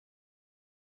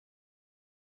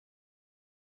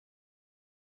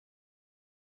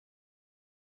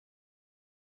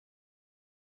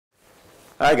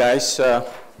Hi guys,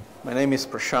 my name is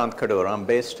Prashant Kadur. I'm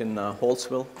based in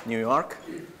Holtzville, New York.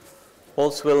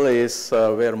 Holtzville is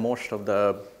where most of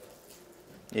the,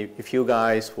 if you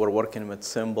guys were working with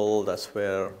Symbol, that's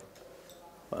where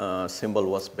Symbol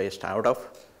was based out of.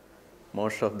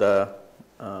 Most of the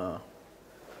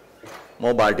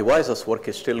mobile devices work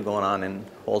is still going on in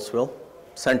Holtzville,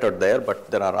 centered there, but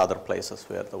there are other places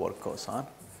where the work goes on.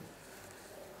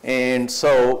 And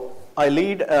so I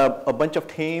lead a bunch of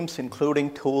teams,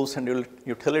 including tools and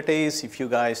utilities. If you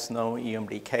guys know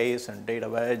EMDKs and Data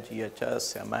Wedge,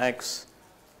 EHS, MX,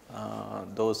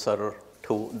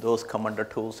 those come under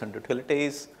tools and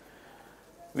utilities.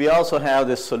 We also have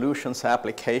the solutions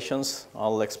applications.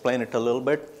 I'll explain it a little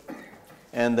bit.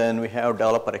 And then we have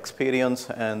developer experience,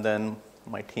 and then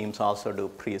my teams also do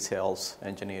pre-sales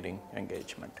engineering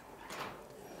engagement.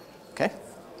 Okay?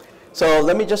 So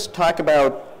let me just talk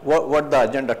about what the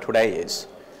agenda today is.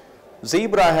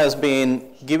 Zebra has been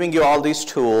giving you all these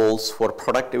tools for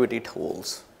productivity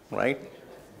tools, right?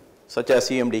 Such as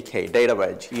EMDK, Data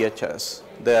Wedge, EHS.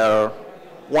 They're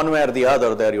one way or the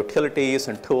other, they're utilities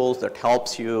and tools that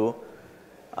helps you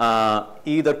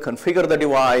either configure the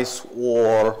device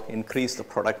or increase the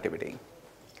productivity.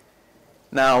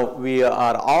 Now, we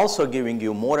are also giving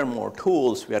you more and more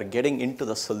tools. We are getting into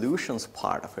the solutions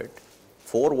part of it,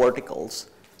 4 verticals,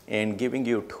 and giving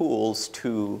you tools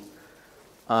to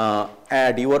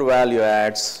add your value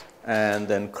adds and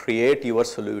then create your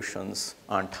solutions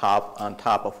on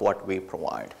top of what we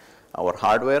provide. Our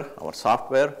hardware, our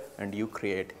software, and you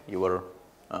create your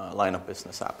line of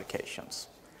business applications.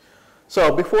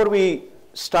 So before we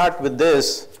start with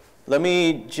this, let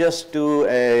me just do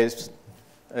a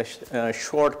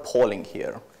short polling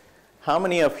here. How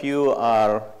many of you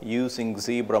are using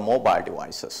Zebra mobile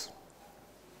devices?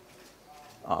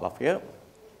 All of you?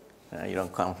 You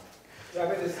don't count. Yeah,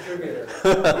 I'm a distributor.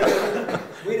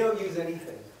 We don't use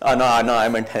anything. Oh, no, I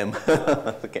meant him.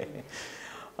 Okay.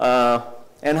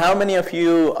 And how many of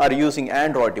you are using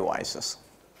Android devices?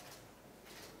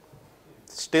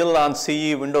 Still on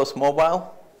CE Windows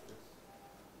Mobile?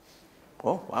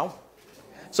 Oh, wow.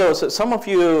 So some of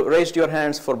you raised your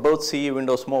hands for both CE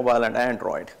Windows Mobile and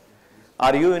Android.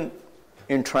 Are you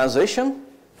in transition?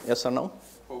 Yes or no?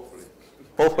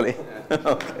 Hopefully.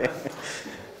 Okay.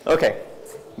 Okay,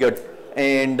 good.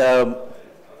 And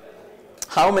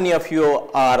how many of you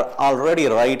are already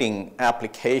writing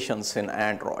applications in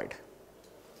Android?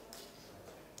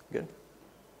 Good.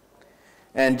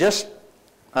 And just,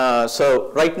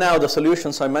 so right now the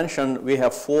solutions I mentioned, we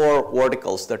have 4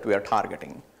 verticals that we are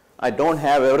targeting. I don't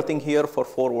have everything here for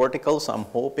 4 verticals. I'm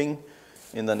hoping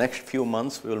in the next few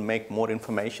months we will make more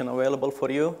information available for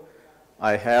you.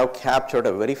 I have captured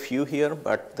a very few here,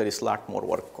 but there is a lot more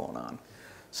work going on.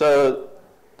 So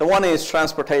the one is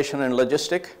transportation and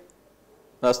logistic.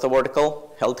 That's the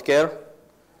vertical, healthcare.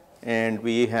 And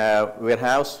we have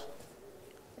warehouse,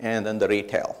 and then the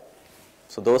retail.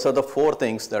 So those are the 4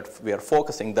 things that we are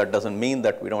focusing. That doesn't mean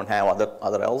that we don't have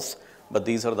other else, but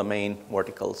these are the main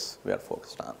verticals we are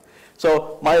focused on.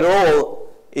 So my role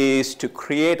is to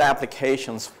create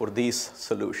applications for these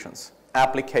solutions.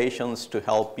 Applications to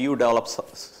help you develop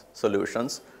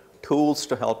solutions, tools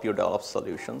to help you develop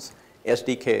solutions,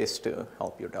 SDKs to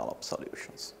help you develop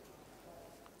solutions.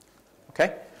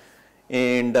 Okay?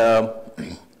 And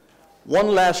one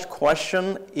last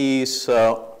question is,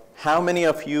 how many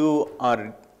of you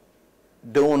are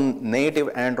doing native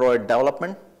Android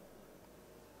development?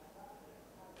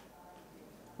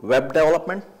 Web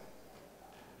development?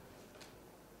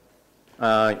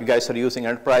 You guys are using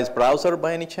enterprise browser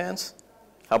by any chance?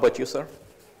 How about you, sir?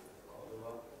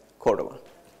 Cordova.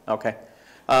 Okay.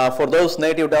 For those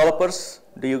native developers,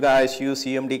 do you guys use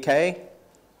EMDK?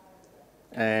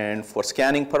 And for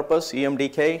scanning purpose,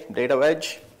 EMDK, Data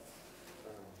Wedge?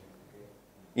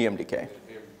 EMDK.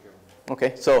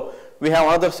 Okay, so we have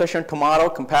another session tomorrow,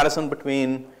 comparison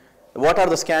between what are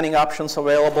the scanning options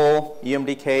available,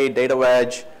 EMDK, Data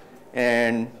Wedge,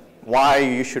 and why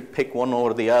you should pick one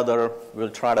over the other. We'll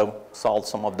try to solve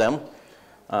some of them.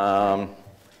 All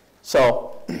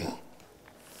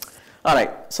right,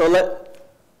 so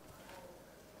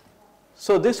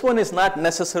this one is not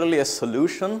necessarily a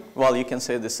solution. Well, you can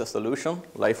say this is a solution,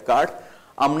 Lifeguard.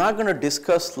 I'm not going to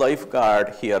discuss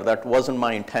Lifeguard here. That wasn't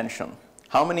my intention.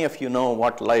 How many of you know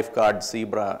what Lifeguard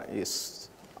Zebra is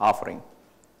offering?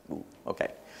 Ooh, okay.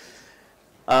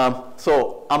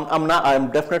 So I'm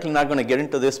definitely not going to get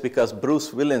into this because Bruce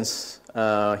Willens,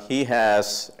 he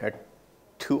has at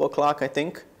 2 o'clock, I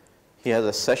think, he has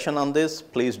a session on this.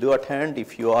 Please do attend.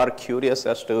 If you are curious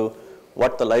as to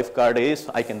what the Lifeguard is,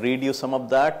 I can read you some of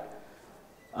that.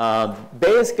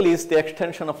 Basically, it's the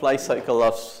extension of life cycle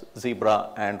of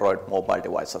Zebra Android mobile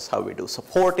devices, how we do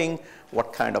supporting,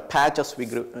 what kind of patches we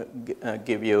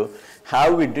give you,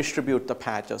 how we distribute the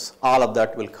patches, all of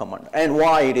that will come under, and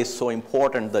why it is so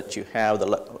important that you have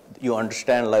you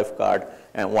understand Lifeguard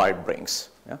and what it brings.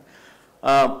 Yeah?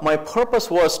 My purpose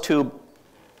was to,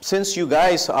 since you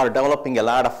guys are developing a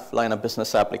lot of line of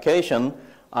business application,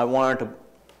 I wanted to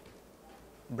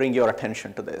bring your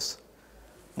attention to this.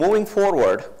 Moving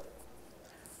forward,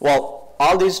 well,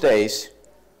 all these days,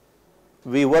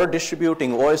 we were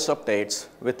distributing OS updates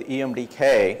with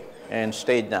EMDK and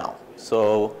StageNow.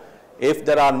 So if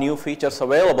there are new features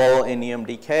available in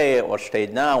EMDK or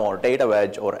StageNow or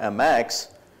DataWedge or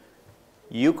MX,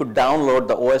 you could download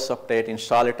the OS update,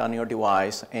 install it on your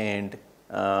device, and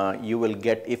you will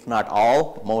get, if not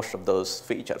all, most of those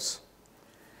features.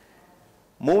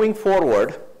 Moving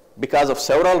forward, because of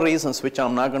several reasons which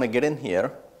I'm not going to get in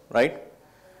here, right,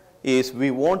 is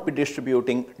we won't be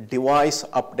distributing device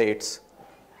updates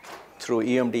through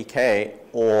EMDK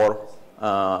or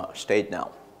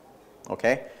StageNow,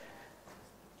 okay?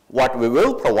 What we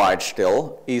will provide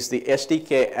still is the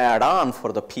SDK add-on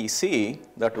for the PC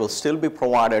that will still be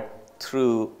provided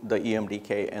through the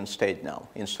EMDK and StageNow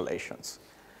installations.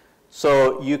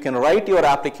 So you can write your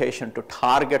application to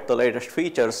target the latest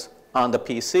features on the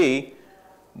PC,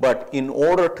 but in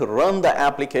order to run the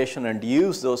application and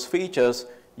use those features,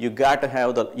 you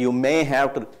may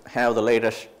have to have the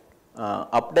latest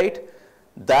update.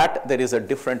 That there is a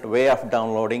different way of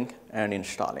downloading and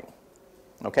installing.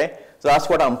 Okay, so that's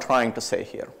what I'm trying to say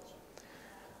here.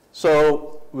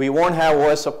 So we won't have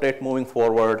OS update moving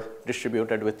forward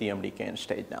distributed with EMDK and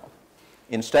StageNow.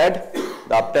 Instead,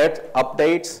 the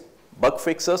updates, bug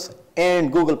fixes,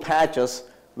 and Google patches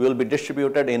will be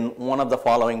distributed in one of the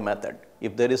following method.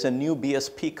 If there is a new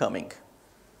BSP coming,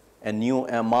 a new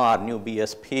MR, new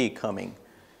BSP coming,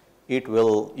 it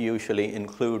will usually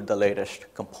include the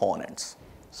latest components.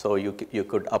 So you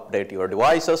could update your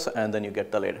devices and then you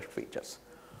get the latest features.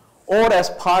 Or as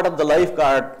part of the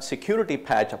Lifeguard security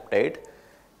patch update,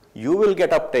 you will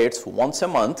get updates once a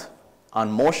month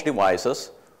on most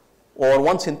devices or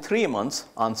once in 3 months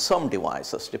on some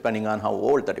devices, depending on how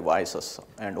old the devices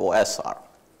and OS are.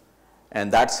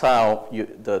 And that's how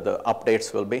the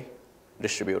updates will be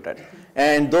distributed.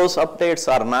 And those updates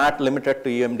are not limited to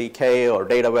EMDK or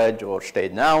DataWedge or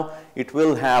StageNow. It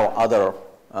will have other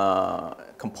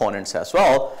components as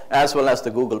well as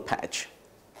the Google patch.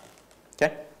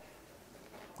 Okay?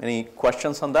 Any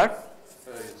questions on that?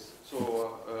 Yes.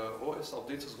 So OS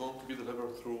updates is going to be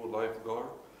delivered through Lifeguard,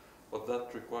 but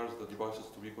that requires the devices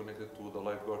to be connected to the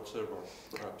Lifeguard server,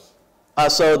 perhaps.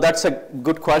 So that's a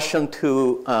good question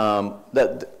to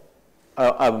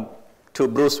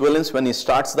Bruce Williams when he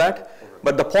starts that. Okay.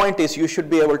 But the point is you should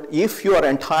be able to, if you are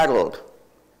entitled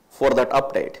for that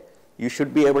update, you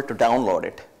should be able to download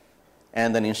it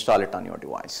and then install it on your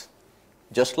device.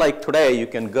 Just like today, you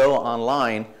can go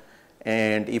online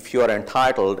and if you are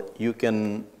entitled, you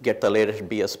can get the latest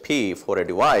BSP for a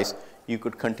device. You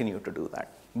could continue to do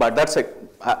that. But that's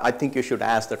I think you should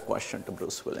ask that question to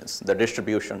Bruce Williams, the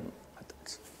distribution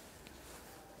methods.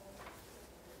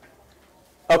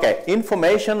 Okay,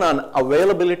 information on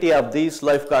availability of these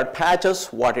Lifeguard patches,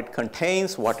 what it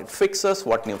contains, what it fixes,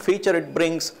 what new feature it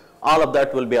brings, all of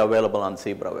that will be available on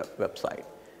Zebra website.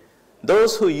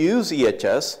 Those who use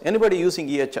EHS, anybody using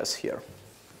EHS here?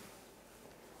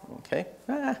 Okay.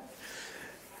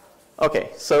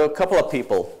 Okay, so a couple of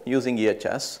people using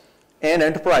EHS and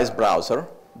enterprise browser.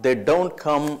 They don't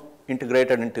come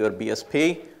integrated into your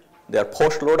BSP. They are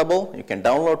post-loadable. You can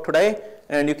download today,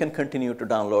 and you can continue to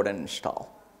download and install.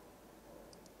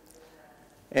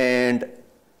 And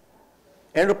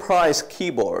enterprise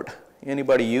keyboard.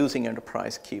 Anybody using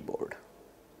enterprise keyboard?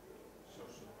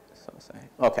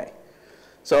 Okay.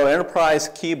 So enterprise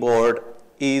keyboard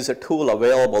is a tool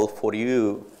available for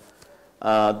you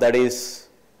that is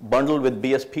bundled with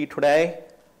BSP today.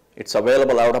 It's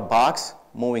available out of box.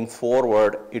 Moving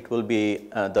forward, it will be,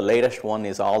 the latest one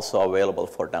is also available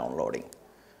for downloading.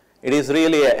 It is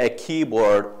really a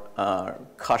keyboard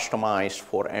customized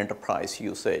for enterprise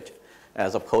usage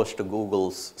as opposed to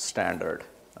Google's standard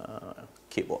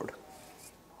keyboard.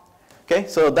 Okay,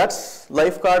 so that's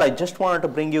Lifeguard. I just wanted to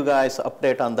bring you guys an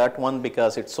update on that one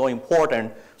because it's so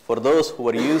important for those who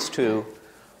are used to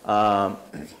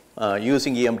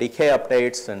using EMDK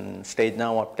updates and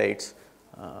StageNow updates.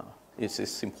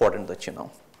 It's important that you know.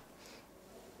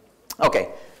 Okay,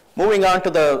 moving on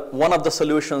to one of the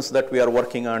solutions that we are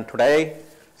working on today.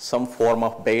 Some form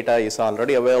of beta is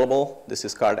already available. This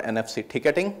is called NFC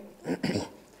ticketing.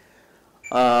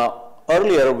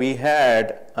 earlier we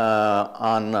had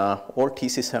on old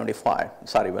TC75,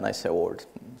 sorry when I say old,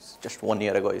 it's just 1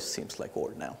 year ago, it seems like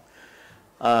old now.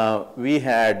 We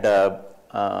had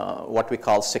what we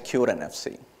call secure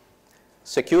NFC.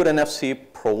 Secure NFC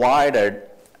provided,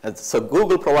 so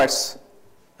Google provides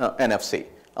NFC.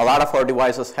 A lot of our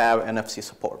devices have NFC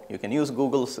support. You can use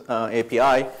Google's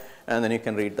API and then you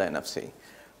can read the NFC.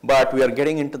 But we are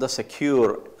getting into the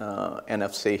secure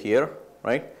NFC here,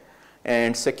 right?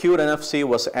 And secure NFC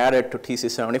was added to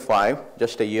TC75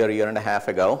 just a year and a half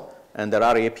ago. And there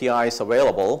are APIs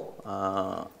available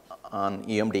on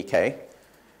EMDK.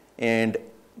 And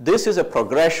this is a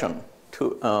progression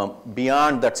to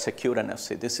beyond that secure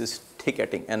NFC. This is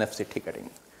ticketing, NFC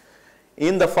ticketing.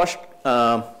 In the first,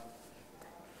 let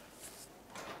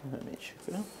me check.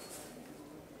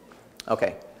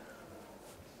 Okay.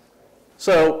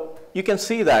 So you can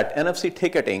see that NFC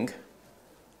ticketing,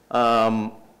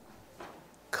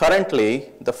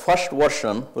 currently the first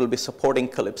version will be supporting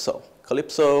Calypso.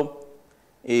 Calypso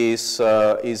is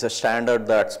a standard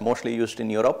that's mostly used in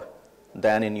Europe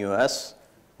than in US.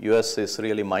 US is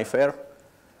really MyFair.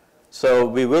 So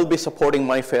we will be supporting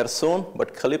MyFair soon,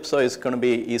 but Calypso is going to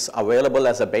be available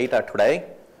as a beta today,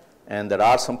 and there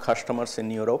are some customers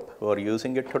in Europe who are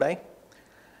using it today.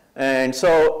 And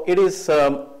so it is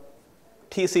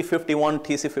TC51,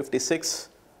 TC56,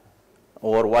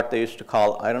 or what they used to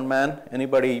call Iron Man.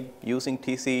 Anybody using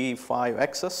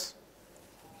TC5XS?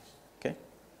 Okay.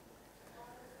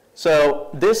 So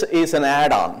this is an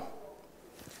add-on.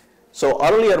 So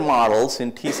earlier models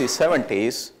in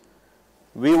TC70s,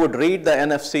 we would read the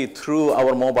NFC through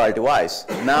our mobile device.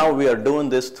 Now we are doing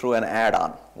this through an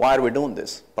add-on. Why are we doing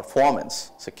this?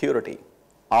 Performance, security,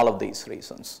 all of these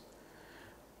reasons.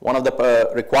 One of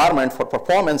the requirements for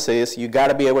performance is you got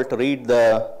to be able to read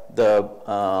the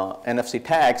NFC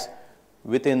tags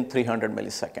within 300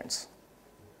 milliseconds.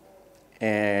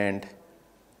 And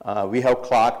we have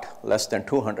clocked less than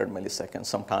 200 milliseconds,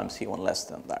 sometimes even less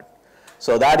than that.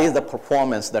 So that is the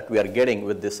performance that we are getting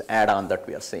with this add-on that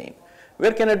we are seeing.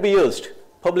 Where can it be used?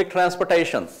 Public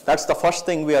transportation. That's the first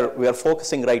thing we are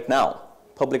focusing right now,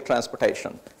 public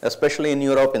transportation, especially in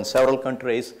Europe, in several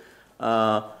countries.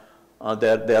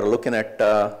 They're looking at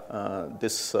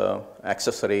this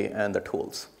accessory and the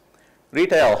tools.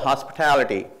 Retail,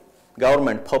 hospitality,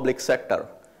 government, public sector,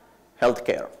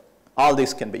 healthcare, all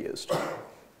these can be used.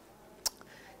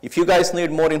 If you guys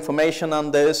need more information on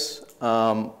this,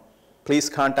 please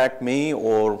contact me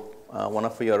or one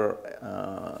of your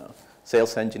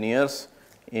sales engineers,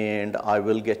 and I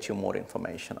will get you more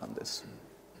information on this.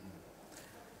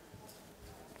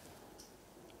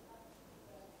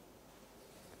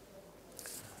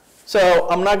 So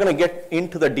I'm not going to get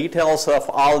into the details of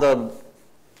all the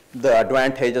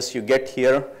advantages you get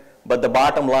here, but the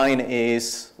bottom line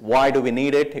is, why do we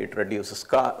need it? It reduces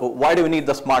cost. Why do we need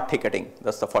the smart ticketing?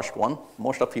 That's the first one.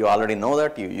 Most of you already know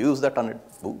that. You use that on it.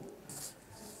 Ooh.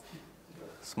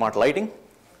 Smart lighting.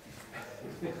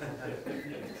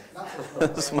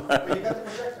 Smart.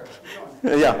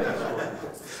 Yeah.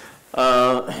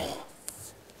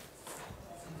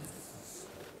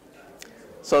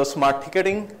 So smart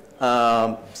ticketing.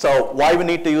 So why we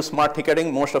need to use smart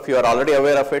ticketing? Most of you are already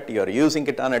aware of it. You are using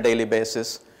it on a daily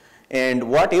basis. And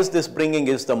what is this bringing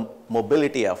is the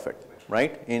mobility of it,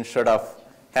 right? Instead of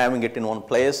having it in one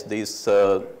place, these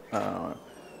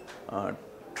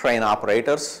train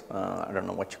operators, I don't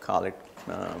know what you call it,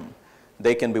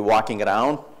 they can be walking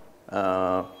around,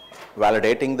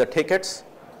 validating the tickets,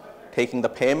 taking the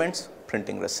payments,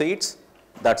 printing receipts.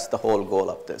 That's the whole goal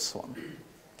of this one,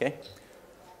 okay?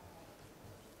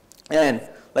 And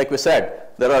like we said,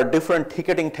 there are different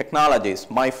ticketing technologies,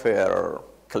 MyFair,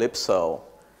 Calypso,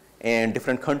 and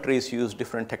different countries use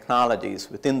different technologies.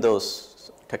 Within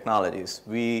those technologies,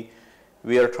 we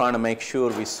are trying to make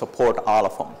sure we support all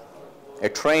of them. A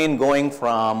train going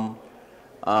from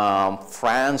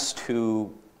France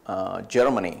to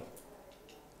Germany,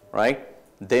 right?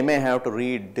 They may have to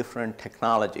read different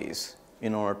technologies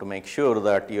in order to make sure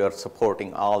that you are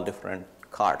supporting all different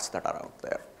cards that are out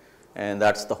there. And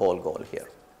that's the whole goal here.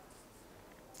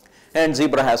 And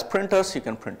Zebra has printers. You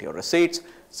can print your receipts.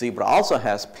 Zebra also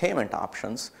has payment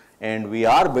options. And we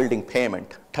are building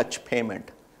payment, touch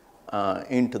payment,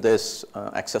 into this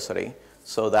accessory.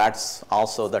 So that's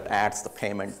also, that adds the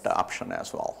payment option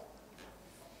as well.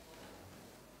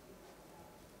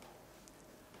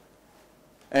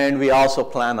 And we also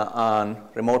plan on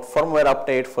remote firmware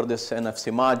update for this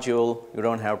NFC module. You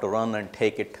don't have to run and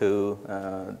take it to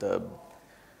the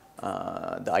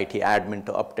IT admin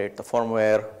to update the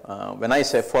firmware. When I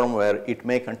say firmware, it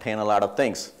may contain a lot of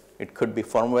things. It could be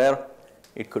firmware,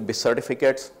 it could be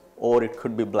certificates, or it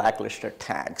could be blacklisted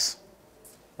tags,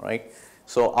 right?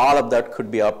 So all of that could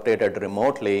be updated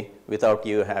remotely without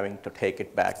you having to take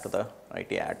it back to the IT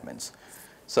admins.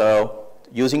 So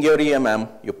using your EMM,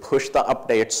 you push the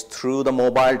updates through the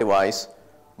mobile device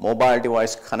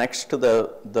connects to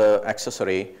the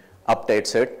accessory,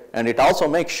 updates it, and it also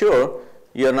makes sure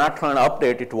you're not trying to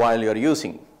update it while you're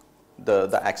using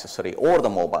the accessory or the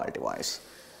mobile device.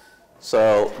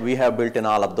 So we have built in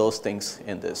all of those things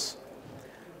in this.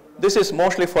 This is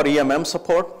mostly for EMM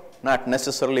support, not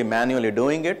necessarily manually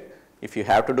doing it. If you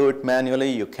have to do it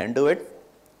manually, you can do it,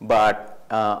 but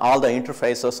all the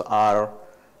interfaces are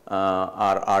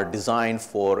designed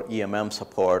for EMM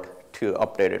support to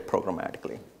update it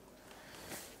programmatically.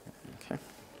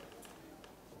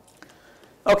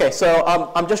 Okay, so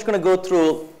I'm just going to go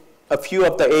through a few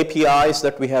of the APIs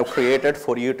that we have created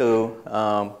for you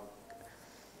to,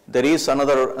 there is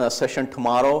another session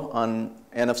tomorrow on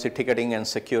NFC ticketing and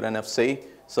secure NFC,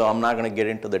 so I'm not going to get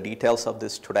into the details of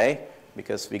this today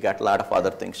because we got a lot of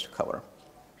other things to cover.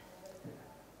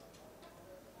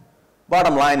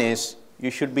 Bottom line is you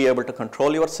should be able to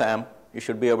control your SAM, you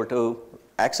should be able to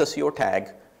access your tag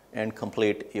and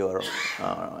complete your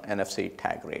NFC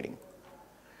tag rating.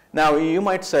 Now, you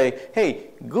might say, hey,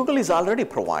 Google is already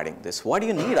providing this. Why do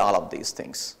you need all of these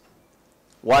things?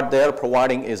 What they're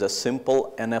providing is a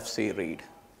simple NFC read.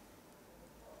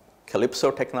 Calypso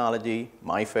technology,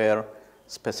 MyFair,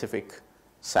 specific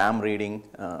SAM reading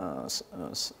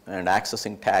and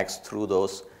accessing tags through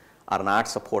those are not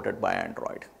supported by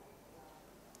Android.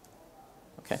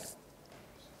 Okay?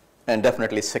 And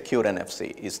definitely secure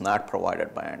NFC is not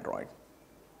provided by Android.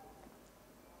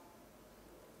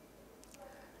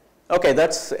 Okay,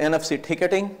 that's NFC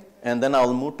ticketing, and then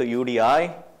I'll move to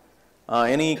UDI.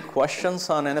 Any questions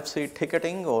on NFC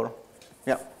ticketing or,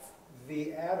 yeah?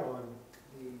 The add-on,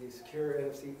 the secure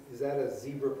NFC, is that a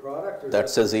Zebra product or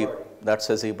That's is that that's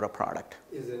a Zebra product.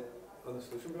 Is it on the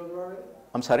solution builder already?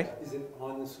 I'm sorry? Is it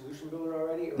on the solution builder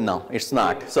already? Or No, it's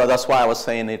not. So that's why I was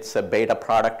saying it's a beta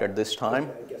product at this time.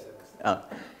 Okay, I guess I missed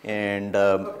that. And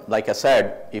like I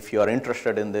said, if you are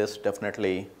interested in this,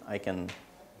 definitely I can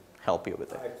help you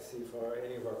with it. I have to see for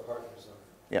any of our partners.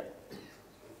 Yep.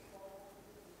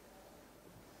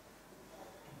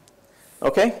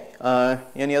 Okay,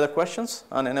 any other questions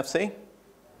on NFC?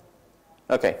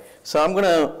 Okay, so I'm going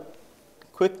to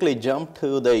quickly jump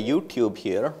to the YouTube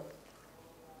here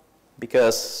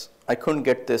because I couldn't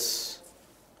get this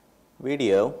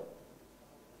video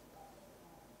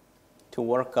to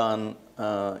work on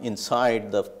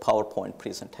inside the PowerPoint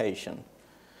presentation.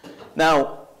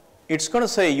 Now, it's going to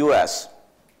say US,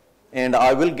 and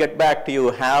I will get back to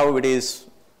you how it is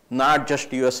not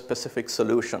just US specific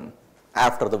solution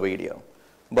after the video,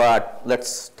 but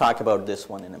let's talk about this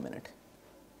one in a minute.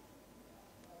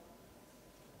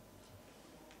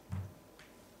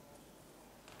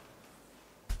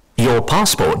 Your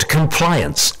passport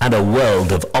compliance and a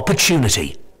world of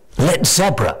opportunity. Let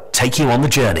Zebra take you on the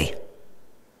journey.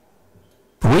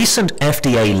 Recent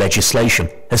FDA legislation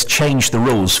has changed the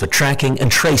rules for tracking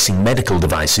and tracing medical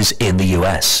devices in the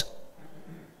US.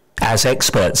 As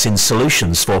experts in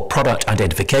solutions for product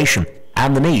identification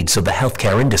and the needs of the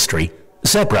healthcare industry,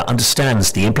 Zebra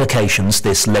understands the implications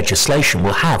this legislation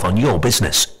will have on your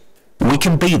business. We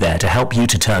can be there to help you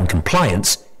to turn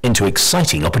compliance into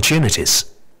exciting opportunities.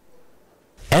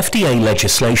 FDA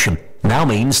legislation now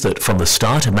means that from the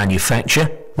start of manufacture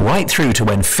right through to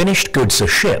when finished goods are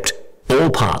shipped, all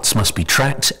parts must be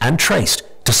tracked and traced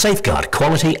to safeguard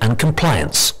quality and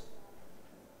compliance.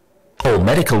 All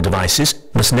medical devices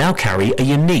must now carry a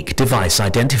unique device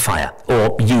identifier,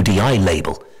 or UDI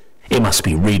label. It must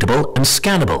be readable and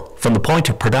scannable from the point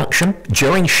of production,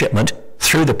 during shipment,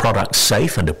 through the product's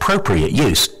safe and appropriate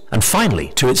use, and finally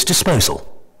to its disposal.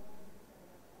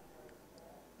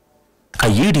 A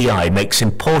UDI makes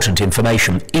important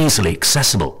information easily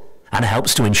accessible and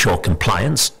helps to ensure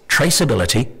compliance,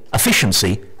 traceability,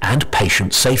 efficiency, and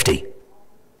patient safety.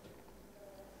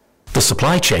 The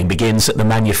supply chain begins at the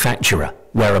manufacturer,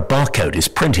 where a barcode is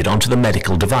printed onto the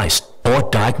medical device or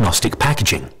diagnostic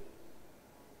packaging.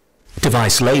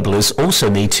 Device labelers also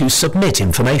need to submit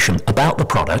information about the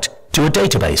product to a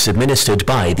database administered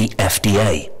by the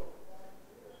FDA.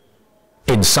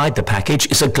 Inside the package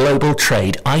is a Global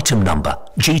Trade Item Number,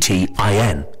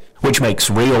 GTIN, which makes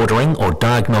reordering or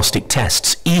diagnostic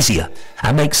tests easier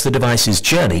and makes the device's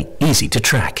journey easy to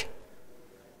track.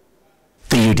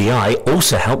 The UDI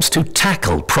also helps to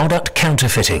tackle product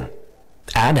counterfeiting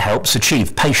and helps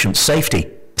achieve patient safety.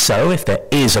 So if there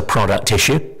is a product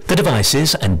issue, the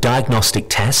devices and diagnostic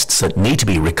tests that need to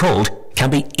be recalled can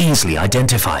be easily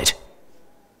identified.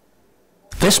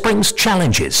 This brings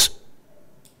challenges.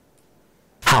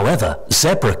 However,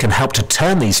 Zebra can help to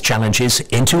turn these challenges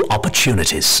into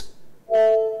opportunities.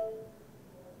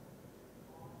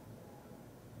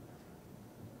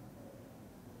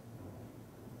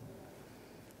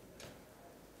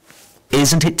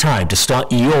 Isn't it time to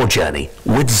start your journey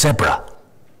with Zebra?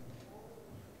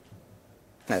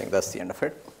 I think that's the end of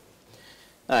it.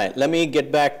 All right, let me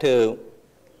get back to,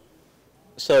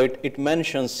 so it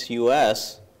mentions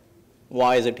US.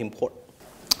 Why is it important?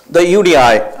 The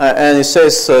UDI, and it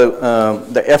says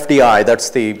the FDI, that's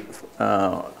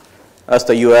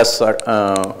the US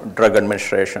Drug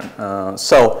Administration.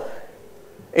 So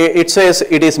it says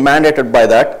it is mandated by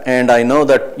that, and I know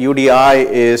that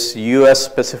UDI is US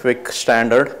specific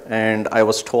standard, and I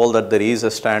was told that there is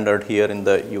a standard here in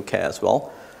the UK as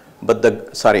well, but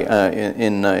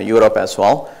in Europe as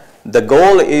well. The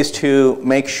goal is to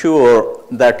make sure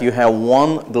that you have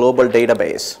one global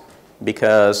database,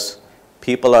 because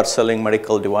people are selling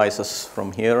medical devices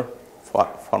from here,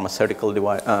 pharmaceutical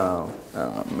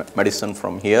medicine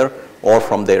from here, or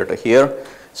from there to here.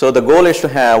 So the goal is to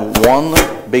have one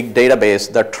big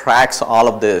database that tracks all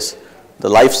of this, the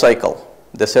life cycle.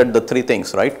 They said the three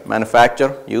things, right?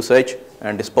 Manufacture, usage,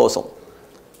 and disposal.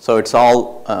 So it's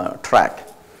all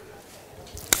tracked.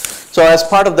 So as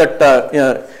part of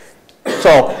that,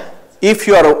 so if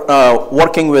you are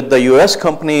working with the US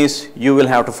companies, you will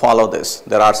have to follow this.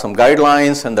 There are some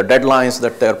guidelines and the deadlines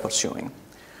that they're pursuing.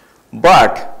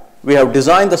 But we have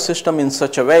designed the system in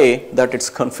such a way that it's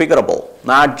configurable,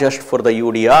 not just for the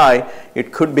UDI,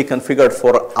 it could be configured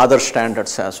for other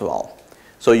standards as well.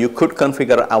 So you could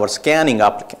configure our scanning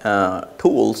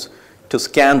tools to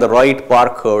scan the right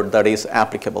barcode that is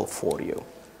applicable for you.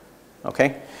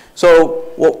 Okay? So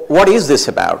what is this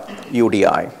about,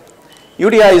 UDI?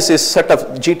 UDI is this set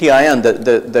of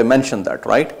GTIN, they mentioned that,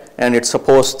 right? And it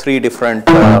supports three different,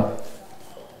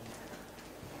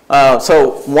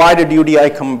 so why did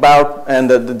UDI come about? And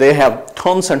they have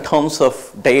tons and tons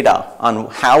of data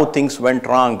on how things went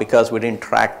wrong because we didn't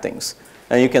track things.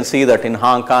 And you can see that in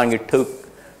Hong Kong, it took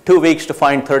 2 weeks to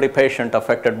find 30 patients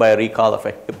affected by a recall of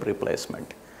a hip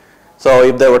replacement. So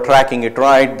if they were tracking it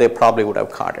right, they probably would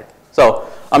have caught it. So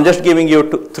I'm just giving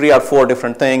you 3 or 4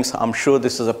 different things. I'm sure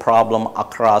this is a problem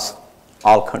across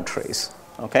all countries,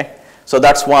 okay? So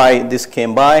that's why this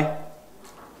came by.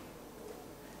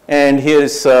 And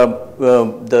here's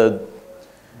the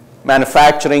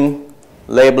manufacturing,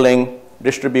 labeling,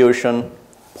 distribution,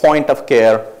 point of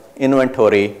care,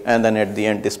 inventory, and then at the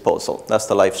end, disposal. That's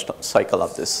the life cycle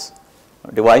of these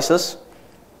devices.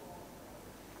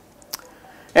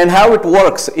 And how it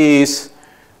works is,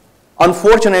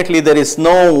 unfortunately, there is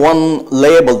no one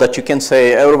label that you can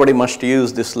say everybody must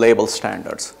use this label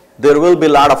standards. There will be a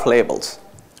lot of labels,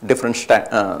 different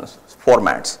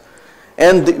formats.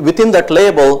 And within that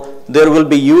label, there will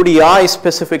be UDI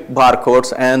specific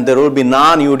barcodes and there will be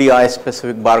non-UDI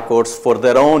specific barcodes for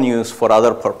their own use for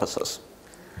other purposes.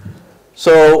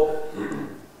 So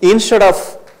instead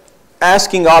of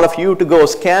asking all of you to go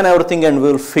scan everything and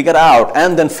we'll figure out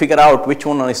and then figure out which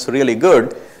one is really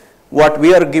good, what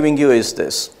we are giving you is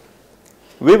this.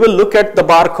 We will look at the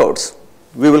barcodes.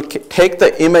 We will take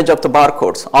the image of the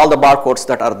barcodes, all the barcodes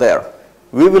that are there.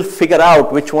 We will figure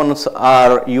out which ones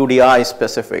are UDI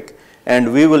specific,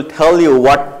 and we will tell you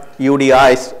what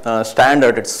UDI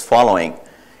standard it's following,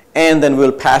 and then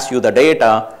we'll pass you the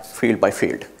data field by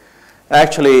field.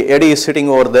 Actually, Eddie is sitting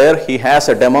over there. He has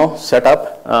a demo set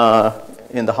up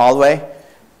in the hallway.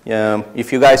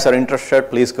 If you guys are interested,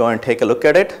 please go and take a look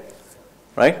at it,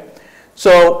 right?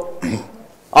 So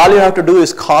all you have to do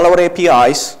is call our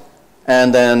APIs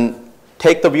and then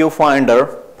take the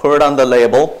viewfinder, put it on the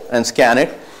label and scan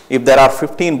it. If there are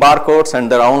 15 barcodes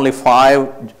and there are only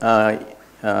 5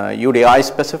 UDI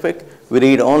specific, we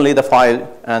read only the 5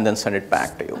 and then send it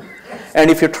back to you.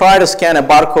 And if you try to scan a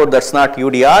barcode that's not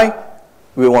UDI,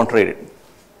 we won't read it.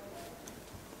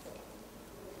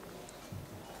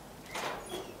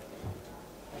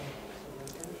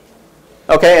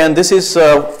 Okay, and this is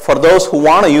for those who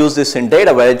want to use this in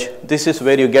DataWedge. This is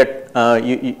where you get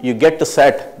you get to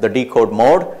set the decode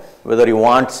mode, whether you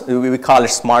want. We call it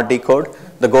smart decode.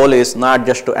 The goal is not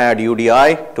just to add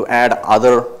UDI, to add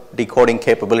other decoding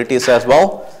capabilities as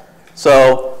well.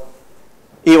 So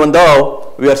even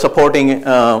though we are supporting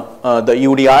the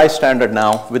UDI standard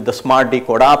now with the smart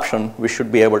decode option, we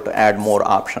should be able to add more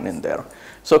option in there.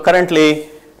 So currently,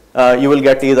 you will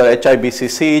get either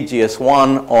HIBCC,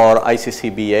 GS1, or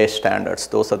ICCBA standards.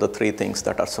 Those are the 3 things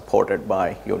that are supported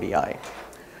by UDI.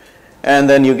 And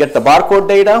then you get the barcode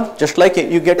data, just like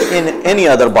you get in any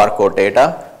other barcode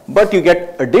data. but you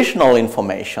get additional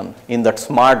information in that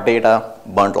smart data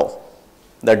bundle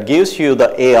that gives you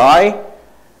the AI,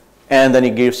 and then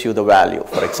it gives you the value.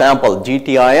 For example,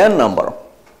 GTIN number,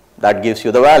 that gives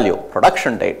you the value,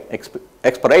 production date,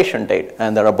 expiration date,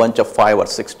 and there are a bunch of 5 or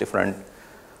 6 different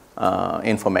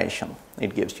information.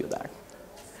 It gives you that.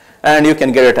 And you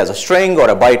can get it as a string or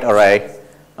a byte array,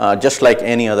 just like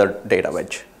any other data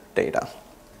wedge data.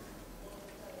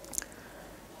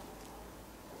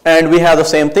 And we have the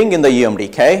same thing in the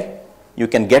EMDK. You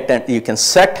can get, you can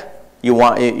set, you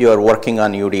are working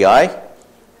on UDI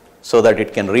so that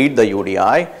it can read the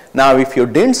UDI. Now, if you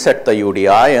didn't set the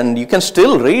UDI, and you can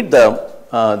still read the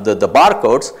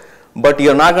barcodes, but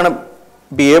you're not going to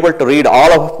be able to read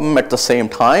all of them at the same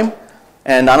time.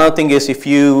 And another thing is, if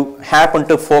you happen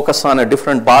to focus on a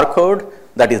different barcode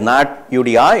that is not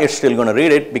UDI, it's still going to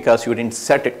read it because you didn't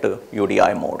set it to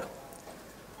UDI mode.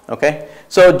 Okay?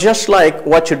 So just like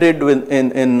what you did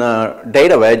in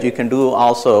data wedge, you can do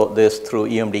also this through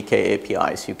EMDK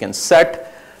APIs. You can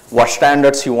set what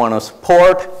standards you want to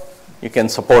support. You can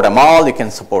support them all. You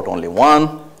can support only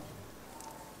one.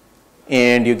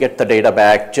 And you get the data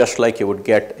back just like you would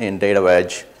get in data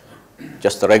wedge,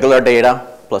 just the regular data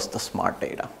plus the smart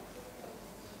data.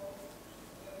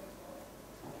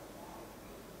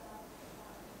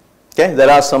 Okay, there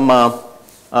are some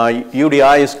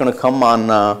UDI is going to come on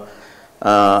our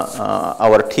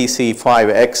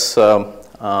TC5X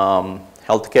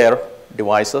healthcare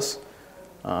devices.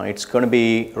 It's going to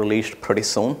be released pretty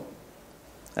soon.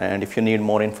 And if you need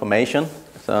more information,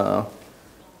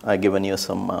 I've given you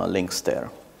some links there.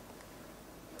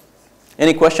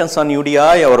 Any questions on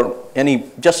UDI or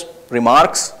any just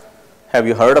remarks? Have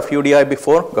you heard of UDI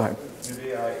before? Go ahead.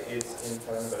 UDI is in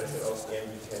current version of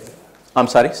EMBK. I'm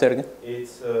sorry, say it again.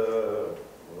 It's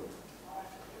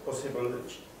possible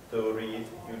to read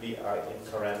UDI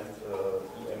in current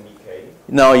EMBK.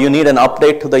 No, you need an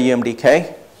update to the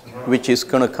EMDK, which is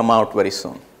going to come out very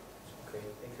soon. Okay,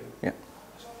 thank you. Yeah.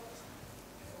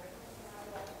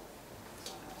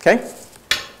 Okay.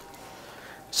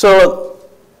 So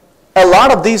a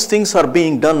lot of these things are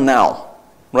being done now,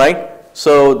 right?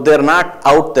 So they're not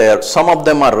out there. Some of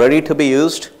them are ready to be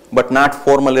used, but not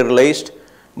formally released.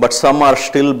 But some are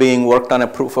still being worked on a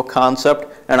proof of concept.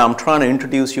 And I'm trying to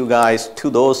introduce you guys to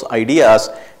those ideas.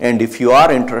 And if you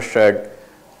are interested,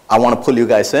 I want to pull you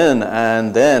guys in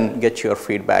and then get your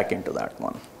feedback into that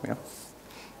one. Yeah.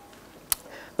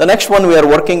 The next one we are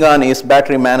working on is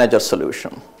battery manager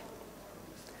solution.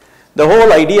 The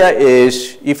whole idea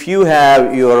is if you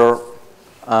have your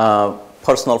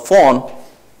personal phone,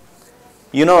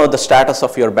 you know the status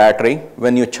of your battery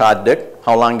when you charged it,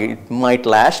 how long it might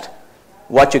last,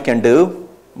 what you can do,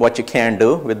 what you can't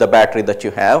do with the battery that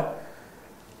you have.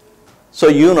 So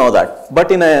you know that.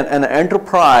 But in an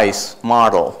enterprise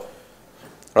model,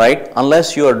 right,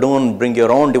 unless you are doing bring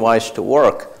your own device to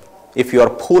work, if you are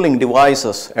pooling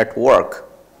devices at work,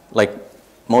 like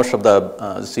most of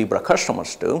the Zebra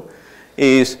customers do,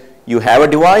 is you have a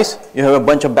device, you have a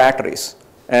bunch of batteries.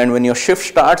 And when your shift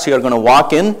starts, you're going to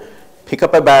walk in, pick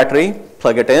up a battery,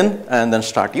 plug it in, and then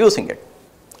start using it.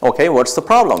 Okay, what's the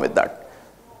problem with that?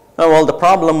 Well, the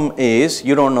problem is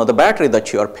you don't know the battery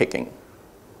that you are picking.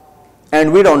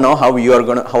 And we don't know how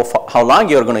long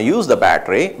you're going to use the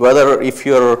battery, whether if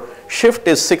your shift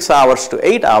is 6 hours to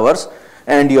 8 hours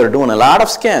and you're doing a lot of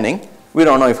scanning, we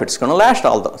don't know if it's going to last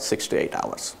all the 6 to 8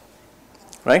 hours.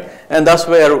 Right? And that's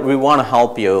where we want to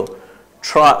help you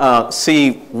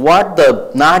see what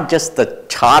not just the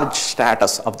charge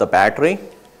status of the battery,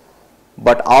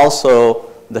 but also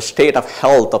the state of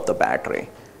health of the battery.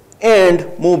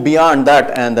 And move beyond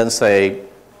that and then say,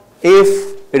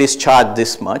 if it is charged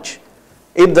this much,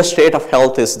 if the state of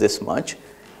health is this much,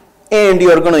 and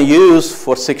you're going to use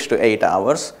for 6 to 8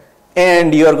 hours,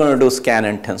 and you're going to do scan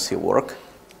intensive work.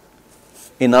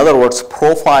 In other words,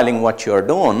 profiling what you're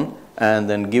doing, and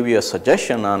then give you a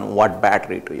suggestion on what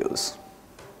battery to use.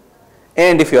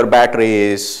 And if your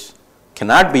battery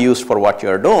cannot be used for what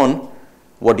you're doing,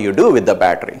 what do you do with the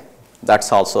battery?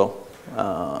 That's also,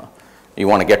 you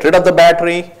want to get rid of the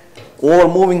battery, or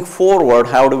moving forward,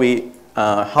 how do we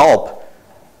help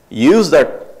use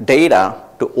that data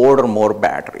to order more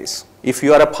batteries? If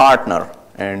you are a partner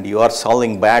and you are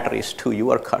selling batteries to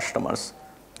your customers,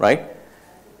 right?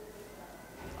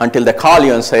 Until they call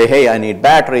you and say, hey, I need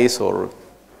batteries, or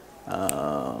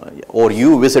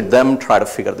you visit them, try to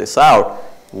figure this out.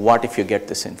 What if you get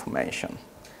this information?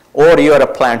 Or you're a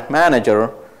plant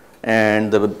manager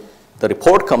and the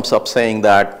report comes up saying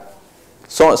that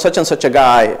such and such a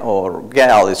guy or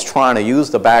gal is trying to use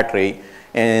the battery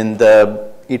and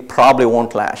it probably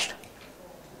won't last.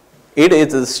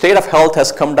 the state of health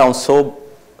has come down so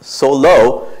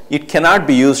low, it cannot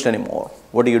be used anymore.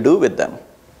 What do you do with them?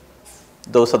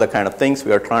 Those are the kind of things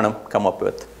we are trying to come up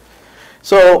with.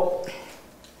 So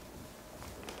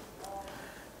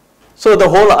the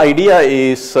whole idea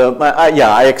is,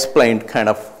 I explained kind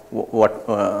of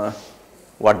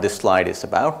what this slide is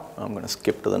about. I'm going to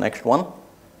skip to the next one.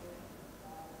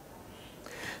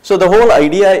 So the whole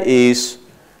idea is,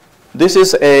 this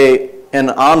is an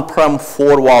on-prem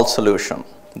 4-wall solution.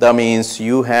 That means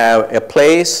you have a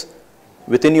place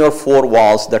within your 4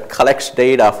 walls that collects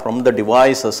data from the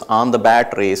devices on the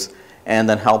batteries and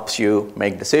then helps you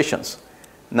make decisions.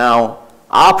 Now,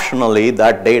 optionally,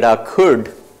 that data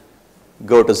could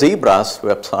go to Zebra's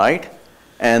website,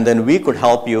 and then we could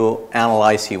help you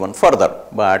analyze even further,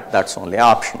 but that's only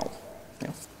optional.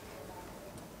 Yeah.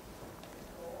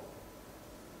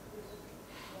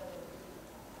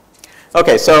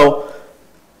 Okay, so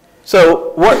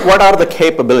what are the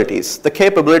capabilities? The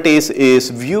capabilities is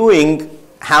viewing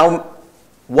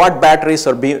what batteries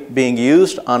are being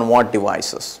used on what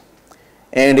devices.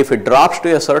 And if it drops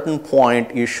to a certain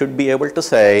point, you should be able to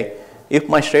say, if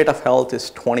my state of health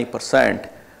is 20%,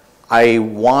 I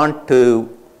want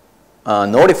to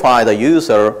notify the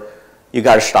user, you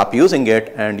got to stop using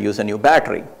it and use a new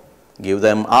battery. Give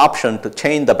them option to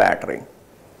change the battery.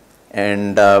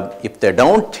 And if they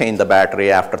don't change the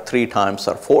battery after 3 times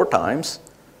or 4 times,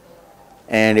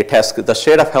 and the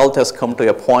state of health has come to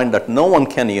a point that no one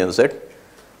can use it,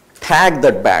 tag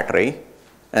that battery,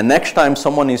 and next time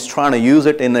someone is trying to use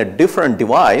it in a different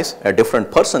device, a different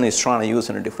person is trying to use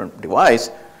it in a different device,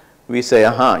 we say,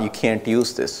 you can't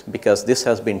use this because this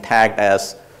has been tagged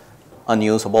as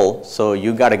unusable. So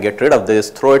you got to get rid of this,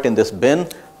 throw it in this bin,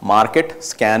 mark it,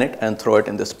 scan it, and throw it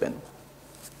in this bin.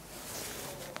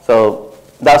 So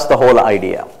that's the whole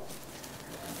idea.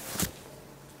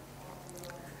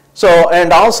 So,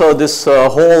 and also this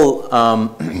whole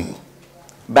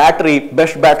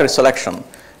best battery selection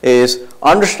is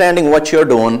understanding what you're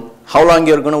doing, how long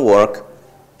you're going to work,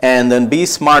 and then be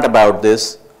smart about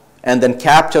this, and then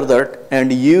capture that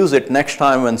and use it next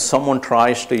time when someone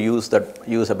tries to use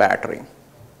a battery,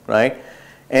 right?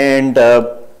 And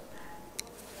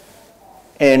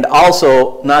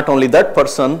also, not only that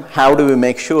person, how do we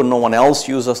make sure no one else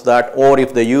uses that, or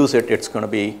if they use it, it's going to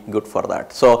be good for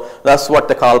that. So that's what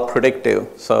they call predictive.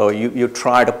 So you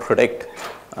try to predict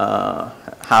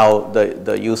how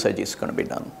the usage is going to be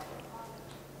done.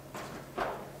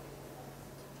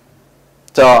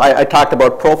 So I talked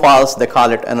about profiles. They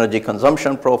call it energy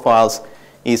consumption profiles,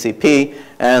 ECP,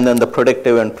 and then the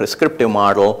predictive and prescriptive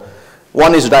model.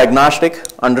 One is diagnostic,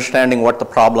 understanding what the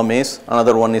problem is.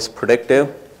 Another one is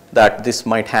predictive, that this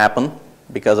might happen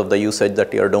because of the usage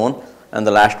that you're doing. And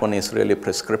the last one is really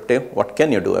prescriptive. What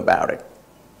can you do about it,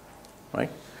 right?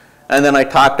 And then I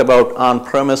talked about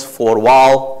on-premise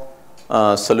 4-wall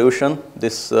solution.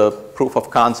 This proof of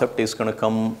concept is going to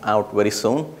come out very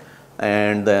soon.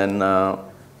 And then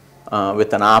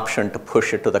with an option to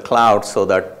push it to the cloud so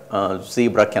that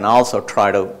Zebra can also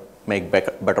try to make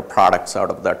better products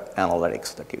out of that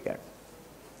analytics that you get.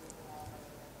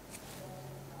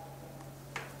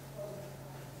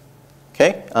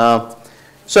 Okay,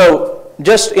 so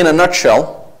just in a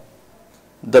nutshell,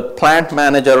 the plant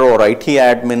manager or IT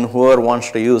admin, whoever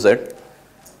wants to use it,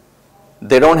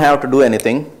 they don't have to do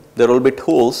anything. There will be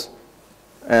tools,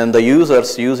 and the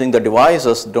users using the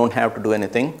devices don't have to do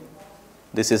anything.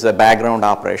 This is a background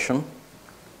operation.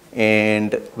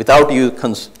 And without you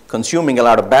consuming a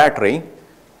lot of battery,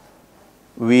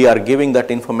 we are giving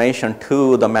that information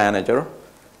to the manager,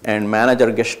 and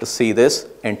manager gets to see this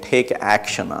and take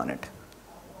action on it.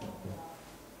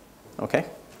 Okay?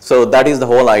 So that is the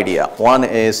whole idea. One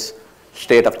is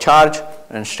state of charge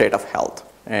and state of health.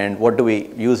 And what do we,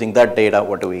 using that data,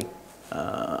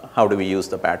 how do we use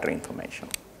the battery information?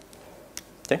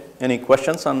 Okay? Any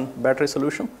questions on battery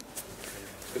solution?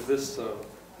 Is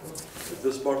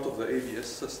this part of the ABS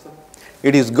system?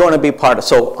 It is going to be part of,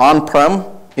 so on-prem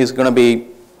is going to be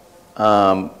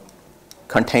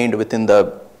contained within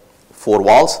the 4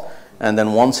 walls, and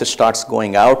then once it starts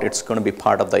going out, it's going to be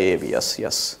part of the ABS.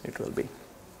 Yes, it will be.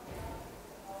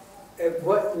 At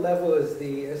what level is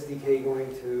the SDK going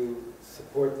to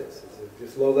support this? Is it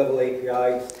just low-level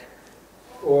APIs,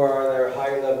 or are there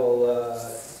high-level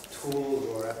tools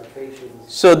or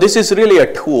applications? So this is really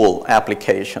a tool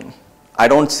application. I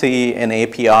don't see an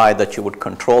API that you would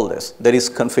control this. There is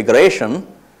configuration,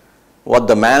 what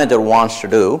the manager wants to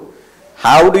do.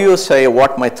 How do you say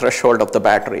what my threshold of the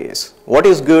battery is? What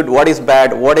is good, what is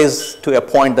bad, what is to a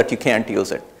point that you can't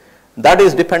use it? That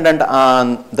is dependent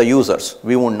on the users.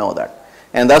 We won't know that.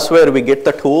 And that's where we get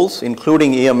the tools,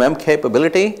 including EMM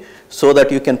capability, so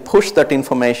that you can push that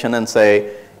information and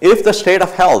say, if the state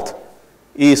of health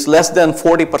is less than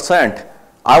 40%,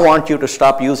 I want you to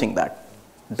stop using that.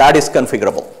 That is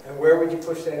configurable. And where would you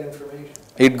push that information?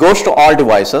 It goes to all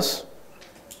devices,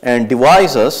 and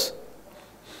devices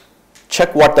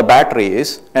check what the battery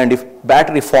is, and if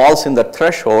battery falls in the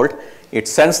threshold, it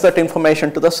sends that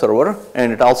information to the server,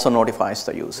 and it also notifies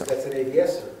the user. That's an AVS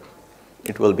server?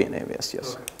 It will be an AVS,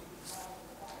 yes.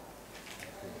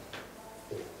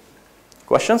 Okay.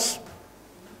 Questions?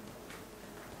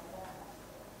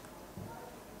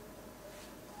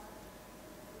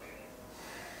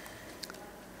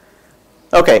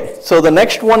 Okay, so the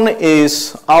next one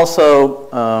is also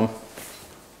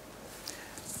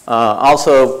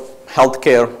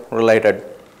healthcare related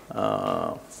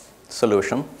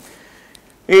solution.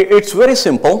 It's very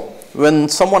simple. When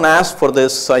someone asked for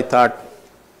this, I thought,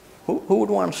 who would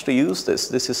want to use this?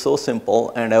 This is so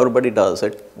simple and everybody does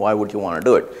it. Why would you want to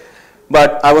do it?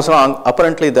 But I was wrong.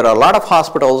 Apparently there are a lot of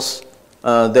hospitals,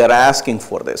 they're asking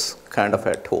for this kind of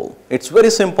a tool. It's very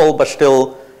simple, but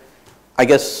still, I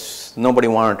guess nobody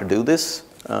wanted to do this.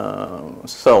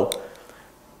 So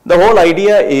the whole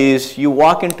idea is you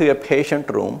walk into a patient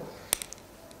room.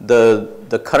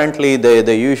 Currently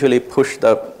they usually push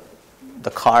the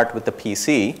cart with the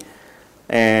PC,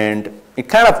 and it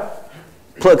kind of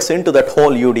plugs into that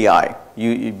whole UDI.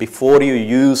 Before you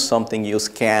use something, you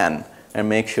scan and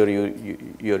make sure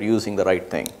you're using the right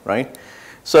thing, right?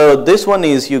 So this one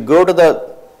is you go to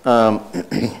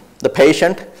the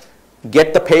patient,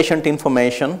 get the patient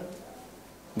information,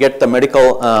 get the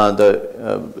medical,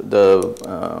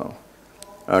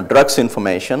 drugs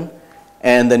information,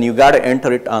 and then you got to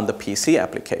enter it on the PC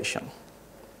application.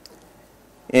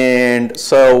 And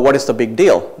so what is the big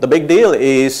deal? The big deal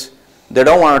is they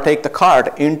don't want to take the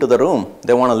cart into the room.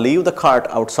 They want to leave the cart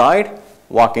outside,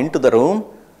 walk into the room,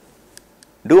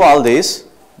 do all this,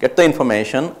 get the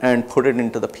information, and put it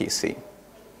into the PC.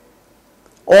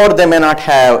 Or they may not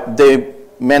have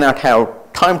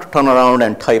time to turn around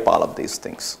and type all of these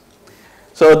things.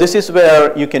 So this is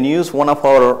where you can use one of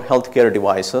our healthcare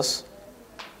devices.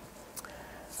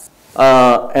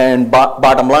 And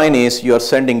bottom line is you're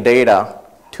sending data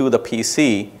to the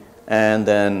PC and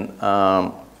then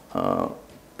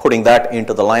putting that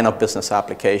into the line of business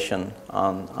application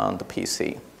on the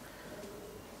PC.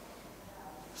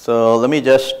 So let me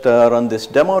just run this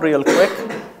demo real quick.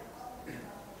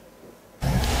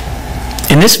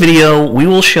 In this video, we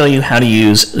will show you how to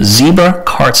use Zebra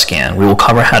Cart Scan. We will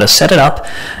cover how to set it up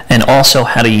and also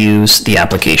how to use the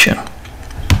application.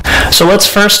 So let's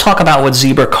first talk about what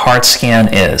Zebra Cart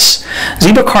Scan is.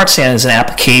 Zebra Cart Scan is an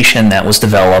application that was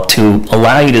developed to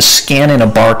allow you to scan in a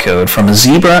barcode from a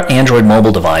Zebra Android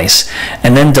mobile device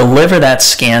and then deliver that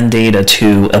scan data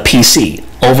to a PC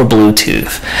over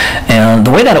Bluetooth. And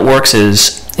the way that it works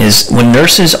is when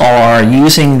nurses are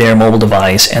using their mobile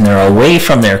device and they're away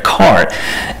from their cart,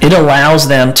 it allows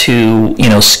them to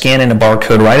scan in a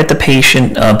barcode right at the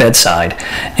patient bedside,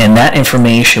 and that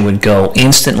information would go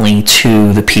instantly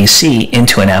to the PC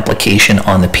into an application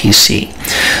on the PC.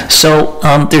 So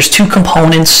there's two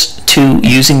components to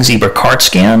using Zebra Cart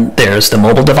Scan. There's the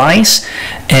mobile device,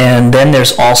 and then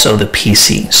there's also the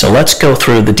PC. So let's go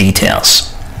through the details.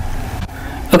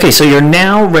 Okay, so you're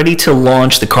now ready to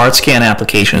launch the Cart Scan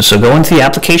application. So go into the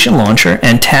application launcher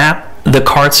and tap the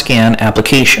Cart Scan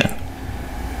application.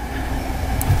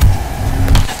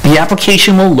 The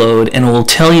application will load and will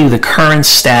tell you the current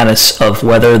status of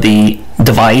whether the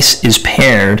device is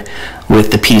paired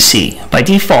with the PC. By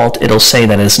default, it'll say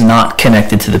that it's not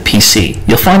connected to the PC.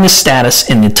 You'll find the status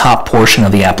in the top portion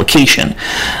of the application.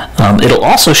 It'll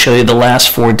also show you the last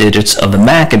 4 digits of the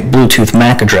Bluetooth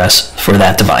MAC address for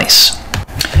that device.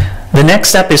 The next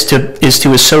step is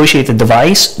to associate the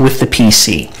device with the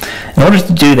PC. In order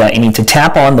to do that, you need to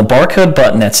tap on the barcode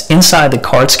button that's inside the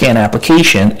Cart Scan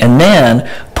application and then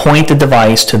point the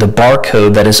device to the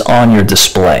barcode that is on your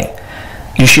display.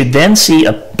 You should then see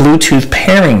a Bluetooth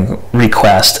pairing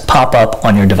request pop up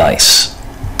on your device.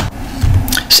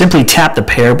 Simply tap the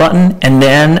pair button and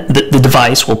then the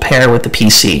device will pair with the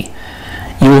PC.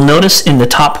 You will notice in the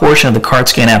top portion of the Cart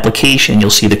Scan application, you'll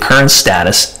see the current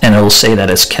status, and it will say that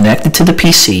it's connected to the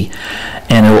PC,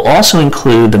 and it will also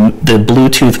include the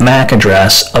Bluetooth MAC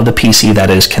address of the PC that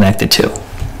it is connected to.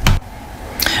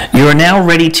 You are now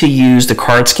ready to use the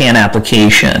card scan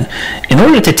application. In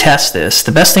order to test this,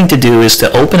 the best thing to do is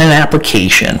to open an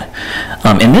application.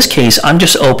 In this case, I'm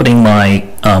just opening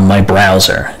my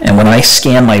browser, and when I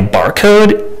scan my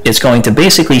barcode, it's going to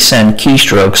basically send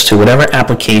keystrokes to whatever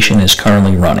application is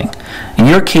currently running. In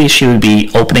your case, you would be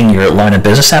opening your line of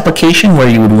business application where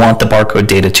you would want the barcode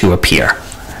data to appear.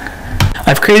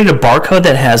 I've created a barcode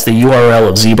that has the URL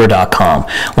of zebra.com.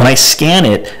 When I scan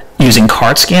it using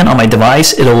card scan on my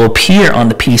device, it will appear on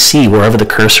the PC wherever the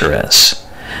cursor is.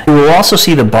 You will also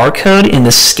see the barcode in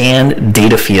the scanned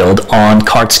data field on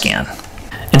card scan.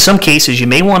 In some cases, you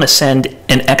may want to send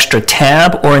an extra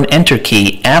tab or an enter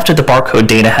key after the barcode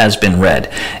data has been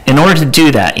read. In order to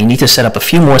do that, you need to set up a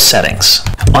few more settings.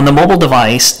 On the mobile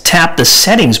device, tap the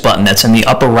settings button that's in the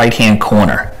upper right-hand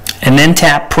corner, and then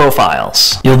tap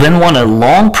Profiles. You'll then want to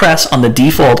long press on the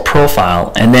default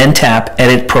profile and then tap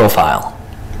Edit Profile.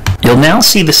 You'll now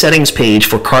see the settings page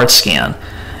for card scan.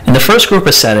 In the first group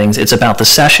of settings, it's about the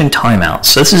session timeout.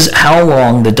 So this is how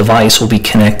long the device will be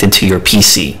connected to your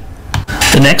PC.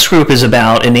 The next group is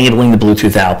about enabling the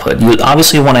Bluetooth output. You would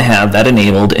obviously want to have that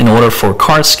enabled in order for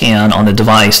card scan on the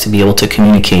device to be able to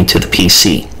communicate to the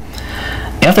PC.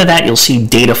 After that, you'll see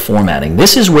data formatting.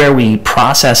 This is where we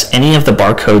process any of the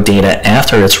barcode data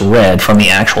after it's read from the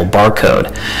actual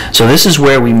barcode. So this is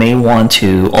where we may want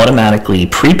to automatically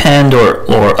prepend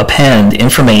or append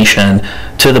information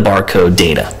to the barcode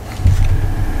data.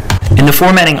 In the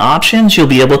formatting options, you'll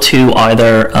be able to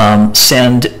either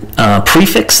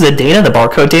prefix the data, the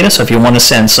barcode data, so if you want to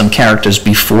send some characters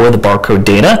before the barcode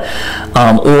data,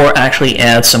 or actually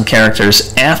add some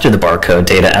characters after the barcode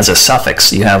data as a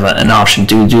suffix. You have an option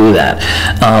to do that.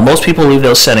 Most people leave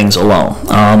those settings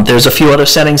alone. There's a few other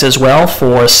settings as well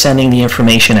for sending the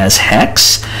information as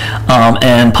hex,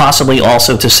 and possibly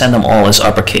also to send them all as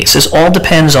uppercase. This all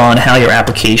depends on how your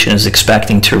application is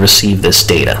expecting to receive this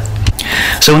data.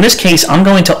 So in this case, I'm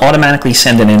going to automatically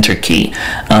send an enter key.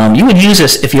 You would use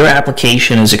this if your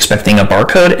application is expecting a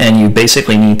barcode and you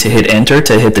basically need to hit enter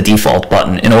to hit the default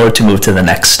button in order to move to the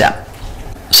next step.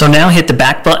 So now hit the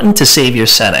back button to save your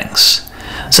settings.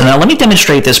 So now let me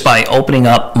demonstrate this by opening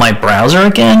up my browser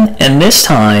again, and this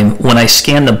time when I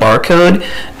scan the barcode,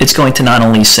 it's going to not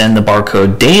only send the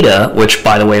barcode data, which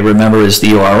by the way remember is the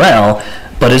URL,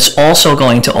 but it's also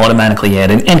going to automatically add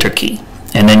an enter key.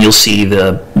 And then you'll see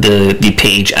the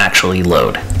page actually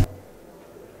load.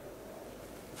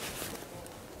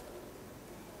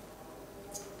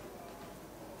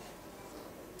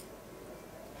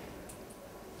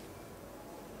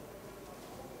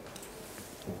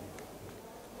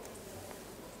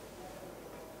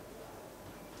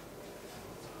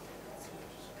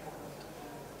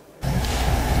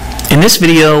 In this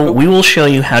video, we will show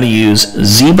you how to use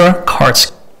Zebra Card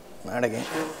Scan. Not again.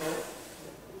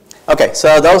 Okay,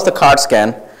 so that was the card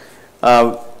scan.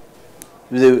 As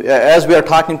we are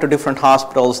talking to different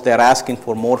hospitals, they're asking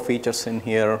for more features in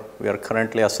here. We are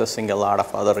currently assessing a lot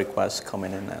of other requests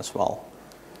coming in as well.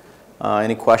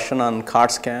 Any question on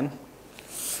card scan?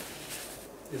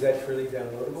 Is that freely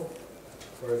downloadable?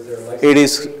 Or is there a license? It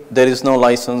is. There is no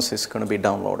license. It's going to be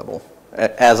downloadable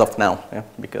as of now, yeah,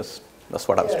 because that's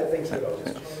what I was. Yeah, I think so.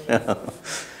 Yeah.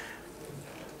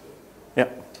 Yeah.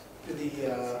 Do the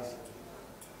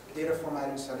data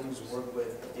formatting settings work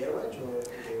with data wedge?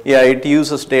 Yeah, it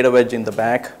uses data wedge in the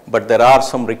back, but there are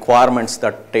some requirements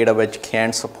that data wedge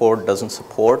can't support, doesn't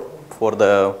support for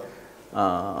the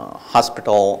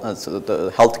hospital,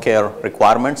 the healthcare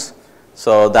requirements.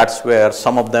 So that's where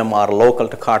some of them are local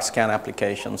to card scan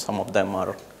applications, some of them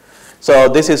are. So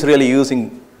this is really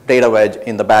using data wedge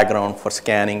in the background for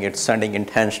scanning. It's sending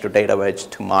intents to data wedge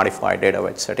to modify data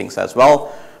wedge settings as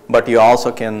well. But you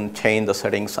also can change the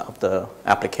settings of the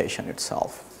application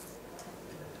itself.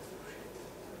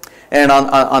 And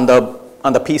on the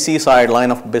PC side,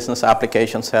 line of business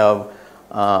applications have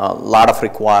a lot of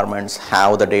requirements,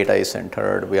 how the data is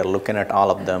entered. We are looking at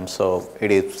all of them, so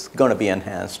it is going to be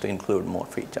enhanced to include more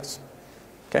features.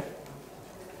 Okay.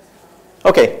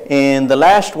 Okay, and the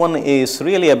last one is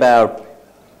really about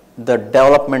the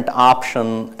development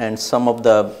option and some of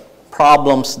the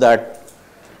problems that.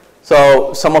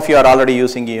 So some of you are already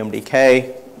using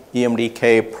EMDK.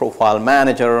 EMDK Profile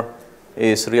Manager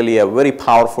is really a very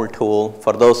powerful tool.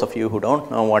 For those of you who don't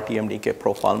know what EMDK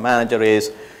Profile Manager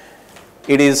is,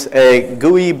 it is a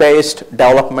GUI-based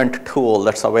development tool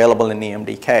that's available in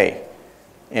EMDK.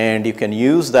 And you can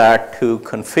use that to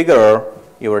configure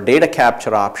your data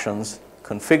capture options,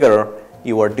 configure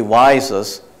your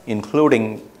devices,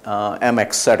 including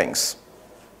MX settings.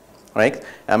 right?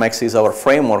 MX is our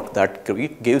framework that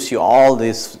gives you all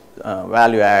these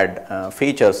value add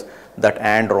features that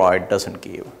Android doesn't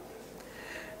give.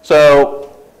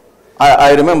 So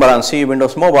I remember on C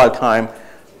Windows Mobile time,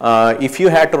 if you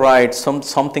had to write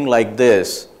something like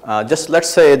this, just let's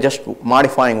say just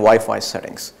modifying Wi-Fi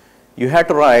settings, you had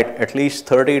to write at least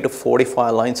 30 to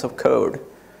 45 lines of code.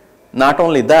 Not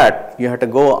only that, you had to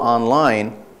go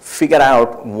online, figure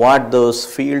out what those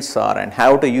fields are and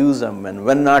how to use them and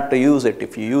when not to use it.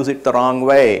 If you use it the wrong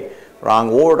way,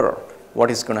 wrong order,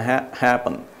 what is going to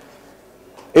happen?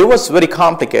 It was very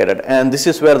complicated, and this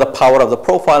is where the power of the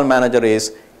profile manager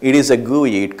is. It is a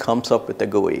GUI, it comes up with a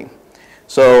GUI.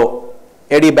 So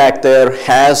Eddie back there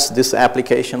has this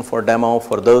application for demo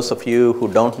for those of you who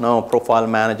don't know profile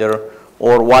manager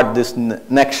or what this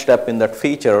next step in that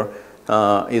feature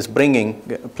is bringing.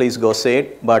 Please go see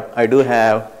it. But I do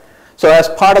have, so as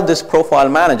part of this profile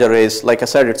manager is, like I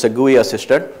said, it's a GUI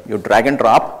assisted. You drag and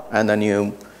drop, and then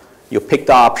you pick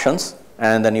the options,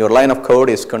 and then your line of code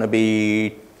is going to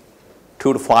be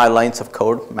 2 to 5 lines of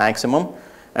code maximum.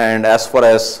 And as far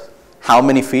as how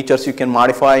many features you can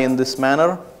modify in this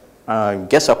manner,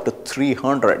 guess up to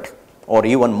 300 or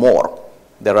even more.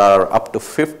 There are up to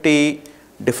 50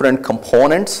 different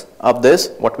components of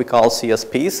this, what we call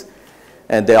CSPs,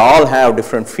 and they all have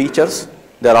different features.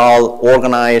 They're all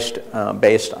organized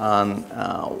based on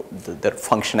their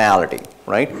functionality,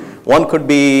 right? One could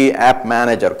be app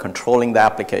manager, controlling the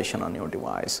application on your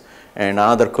device. And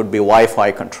another could be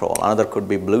Wi-Fi control. Another could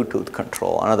be Bluetooth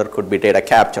control. Another could be data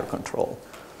capture control.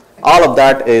 All of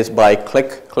that is by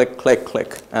click, click, click,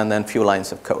 click, and then few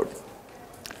lines of code.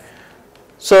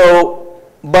 So,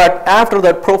 but after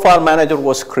that profile manager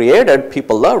was created,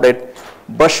 people loved it,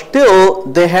 but still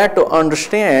they had to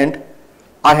understand,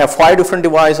 I have 5 different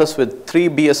devices with 3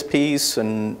 BSPs,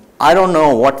 and I don't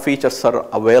know what features are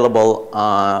available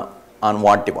on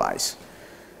what device.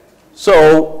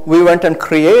 So we went and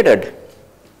created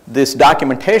this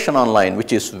documentation online,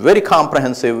 which is very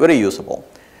comprehensive, very usable.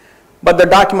 But the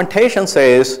documentation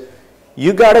says,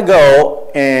 you got to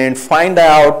go and find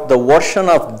out the version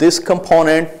of this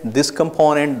component,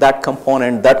 that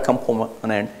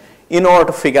component, in order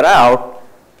to figure out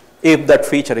if that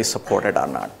feature is supported or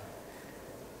not.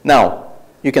 Now,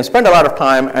 you can spend a lot of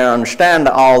time and understand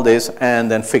all this and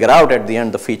then figure out at the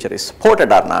end the feature is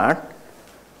supported or not.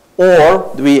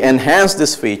 Or we enhance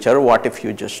this feature. What if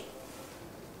you just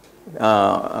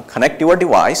connect your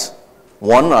device,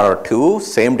 1 or 2,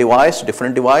 same device,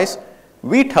 different device.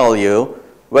 We tell you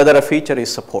whether a feature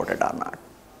is supported or not.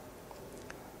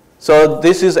 So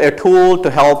this is a tool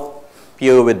to help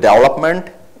you with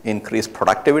development, increase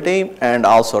productivity, and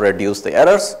also reduce the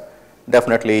errors.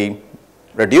 Definitely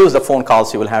reduce the phone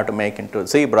calls you will have to make into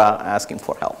Zebra asking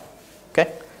for help.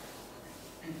 Okay?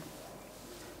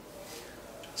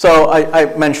 So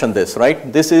I mentioned this,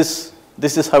 right? This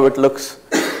is how it looks.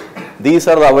 These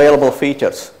are the available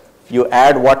features. You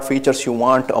add what features you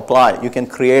want to apply. You can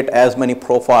create as many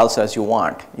profiles as you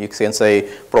want. You can say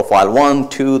profile 1,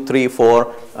 2, 3,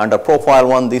 4. Under profile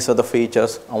 1, these are the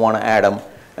features. I want to add them.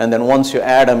 And then once you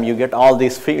add them, you get all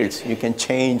these fields. You can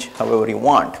change however you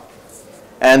want.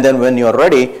 And then when you're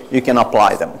ready, you can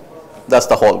apply them. That's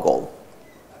the whole goal.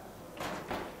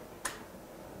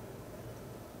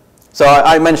 So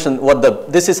I mentioned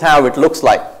this is how it looks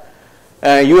like.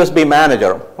 USB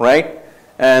manager, right?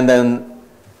 And then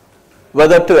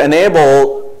whether to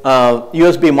enable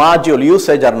USB module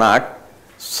usage or not,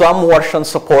 some versions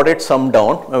support it, some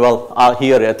don't. Well,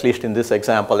 here, at least in this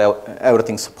example,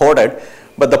 everything's supported.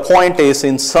 But the point is,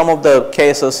 in some of the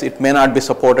cases, it may not be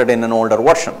supported in an older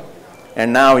version.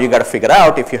 And now you got to figure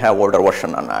out if you have older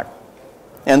version or not.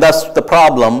 And that's the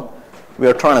problem we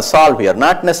are trying to solve here.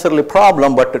 Not necessarily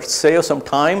problem, but it saves some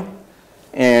time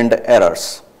and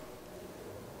errors.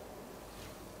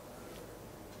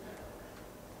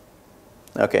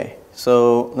 Okay,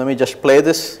 so let me just play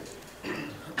this.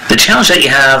 The challenge that you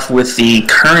have with the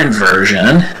current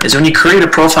version is when you create a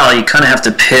profile, you kind of have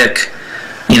to pick,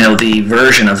 the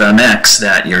version of MX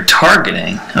that you're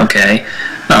targeting, okay?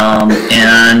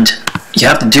 And you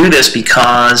have to do this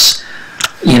because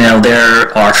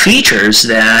there are features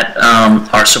that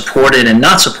are supported and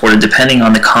not supported depending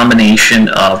on the combination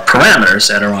of parameters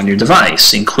that are on your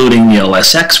device, including the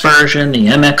OS X version, the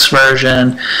MX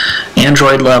version,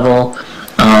 Android level,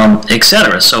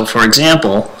 etc. So for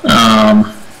example,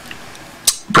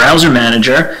 Browser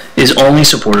Manager is only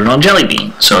supported on Jelly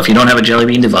Bean. So if you don't have a Jelly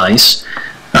Bean device,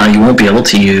 you won't be able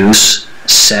to use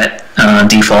set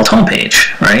default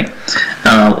homepage, right?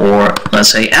 Or let's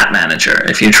say App Manager.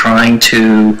 If you're trying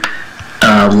to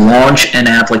launch an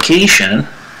application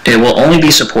it will only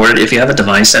be supported if you have a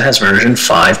device that has version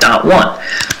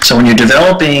 5.1. So when you're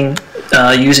developing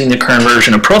using the current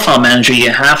version of Profile Manager,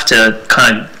 you have to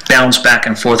kind of bounce back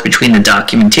and forth between the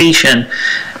documentation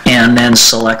and then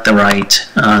select the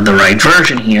right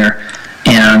version here,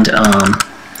 and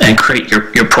create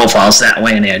your profiles that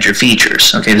way and add your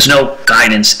features. Okay, there's no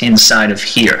guidance inside of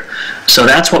here. So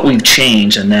that's what we've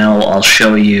changed, and now I'll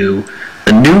show you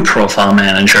the new Profile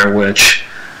Manager, which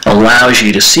allows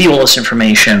you to see all this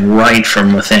information right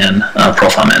from within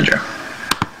Profile Manager.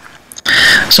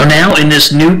 So now in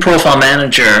this new Profile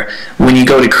Manager, when you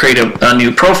go to create a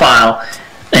new profile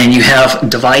and you have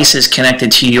devices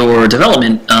connected to your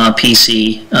development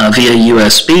PC via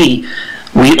USB,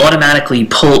 we automatically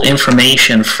pull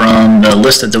information from the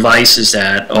list of devices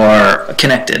that are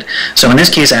connected. So in this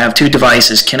case, I have two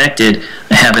devices connected.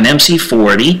 I have an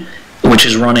MC40, which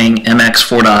is running MX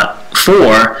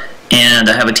 4.4, and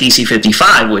I have a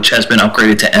TC55, which has been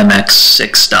upgraded to MX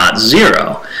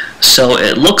 6.0. So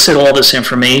it looks at all this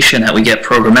information that we get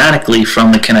programmatically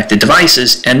from the connected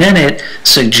devices, and then it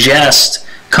suggests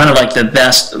kind of like the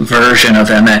best version of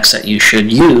MX that you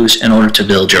should use in order to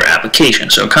build your application.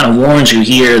 So it kind of warns you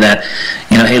here that,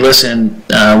 you know, hey, listen,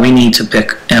 we need to pick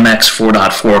MX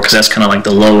 4.4 because that's kind of like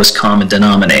the lowest common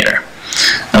denominator.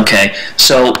 Okay,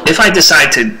 so if I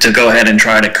decide to go ahead and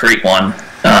try to create one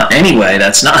anyway,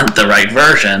 that's not the right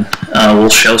version, we'll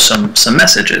show some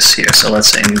messages here. So let's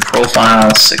say new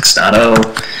profile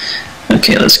 6.0.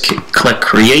 Okay, let's click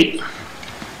create.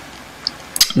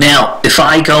 Now, if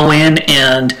I go in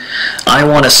and I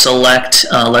want to select,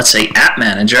 let's say, App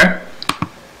Manager,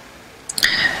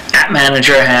 App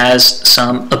Manager has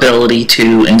some ability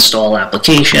to install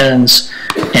applications,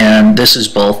 and this is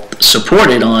both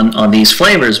supported on these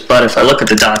flavors, but if I look at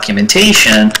the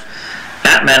documentation,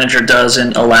 App Manager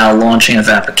doesn't allow launching of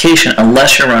application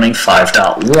unless you're running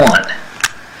 5.1.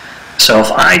 So if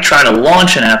I try to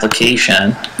launch an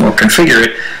application or configure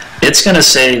it, it's going to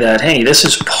say that, hey, this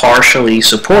is partially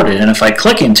supported, and if I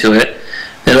click into it,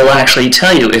 it'll actually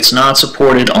tell you it's not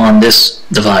supported on this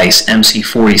device,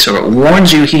 MC40. So it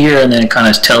warns you here, and then it kind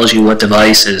of tells you what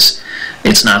devices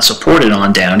it's not supported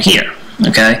on down here.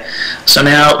 Okay, so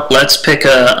now let's pick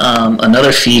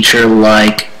another feature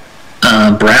like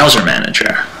Browser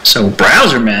Manager. So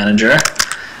Browser Manager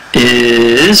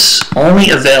is only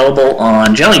available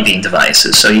on Jelly Bean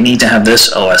devices, so you need to have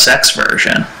this OS X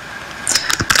version.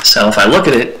 So if I look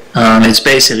at it, it's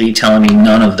basically telling me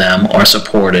none of them are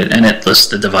supported, and it lists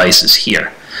the devices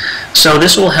here. So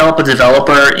this will help a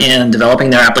developer in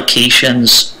developing their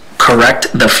applications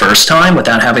correct the first time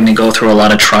without having to go through a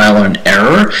lot of trial and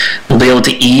error. We'll be able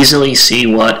to easily see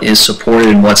what is supported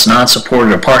and what's not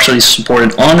supported or partially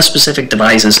supported on the specific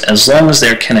devices as long as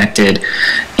they're connected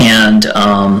and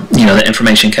you know, the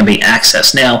information can be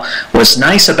accessed. Now, what's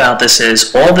nice about this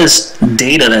is all this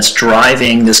data that's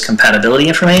driving this compatibility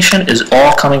information is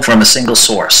all coming from a single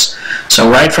source. So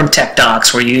right from tech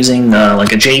docs, we're using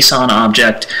like a JSON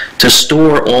object to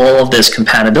store all of this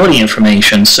compatibility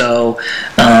information. So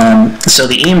so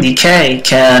the EMDK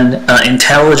can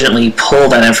intelligently pull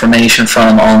that information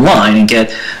from online and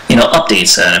get, you know,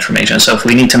 updates to that information. So if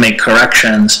we need to make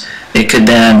corrections, it could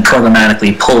then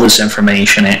programmatically pull this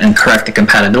information and correct the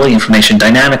compatibility information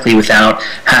dynamically without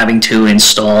having to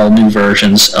install new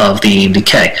versions of the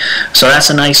EMDK. So that's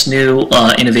a nice new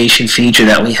innovation feature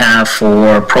that we have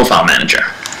for Profile Manager.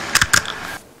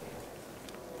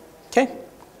 Okay,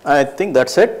 I think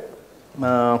that's it.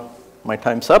 My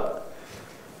time's up.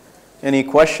 Any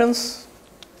questions?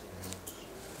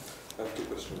 I have two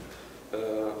questions.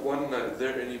 One, is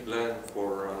there any plan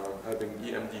for having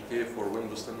EMDK for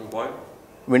Windows 10 Mobile?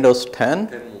 Windows 10?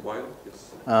 10 Mobile,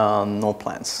 yes. No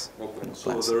plans. No plans. No So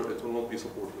plans. it will not be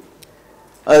supported?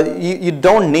 You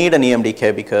don't need an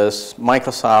EMDK because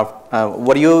Microsoft,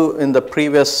 were you in the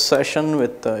previous session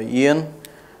with Ian?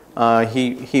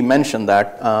 He mentioned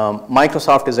that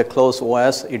Microsoft is a closed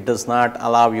OS. It does not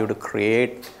allow you to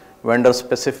create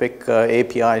vendor-specific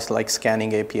APIs like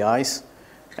scanning APIs.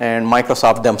 And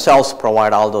Microsoft themselves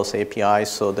provide all those APIs,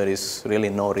 so there is really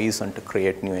no reason to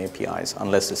create new APIs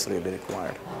unless it's really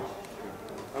required.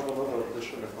 I have another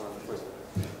addition if I'm requested.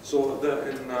 So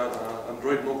in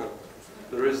Android Nougat,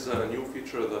 there is a new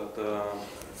feature that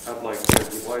have like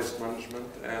device management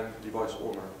and device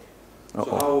owner.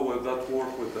 So how will that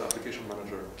work with the application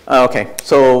manager? Okay,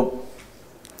 so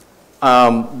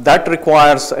that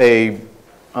requires a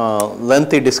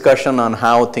lengthy discussion on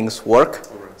how things work.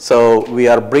 So we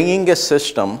are bringing a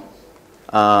system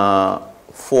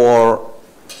for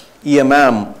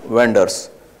EMM vendors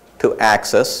to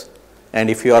access, and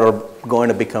if you are going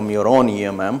to become your own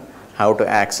EMM, how to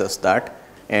access that.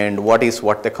 and what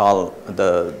they call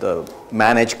the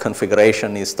manage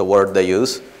configuration is the word they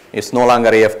use. It's no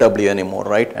longer AFW anymore,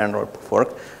 right? Android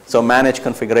work. So manage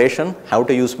configuration, how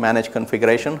to use manage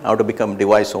configuration, how to become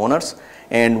device owners,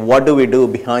 and what do we do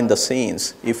behind the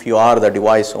scenes if you are the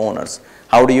device owners?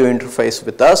 How do you interface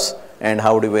with us, and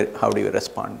how do you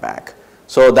respond back?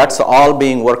 So that's all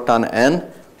being worked on, and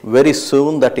very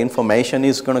soon that information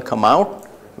is going to come out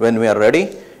when we are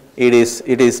ready. It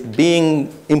is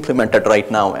being implemented right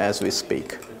now as we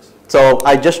speak. So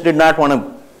I just did not want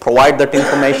to provide that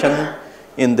information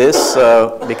in this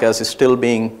because it's still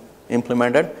being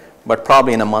implemented, but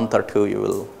probably in a month or two you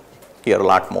will hear a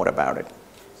lot more about it.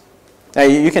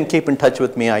 You can keep in touch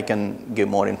with me. I can give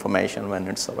more information when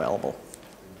it's available.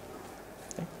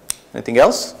 Okay. Anything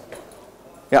else?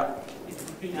 Yeah. It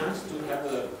would be nice to have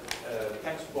a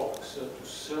text box to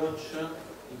search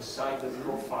inside the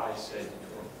profiles editor,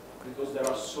 because there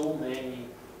are so many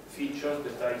features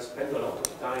that I spend a lot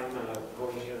of time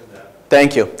going here and there.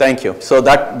 Thank you, thank you. So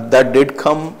that did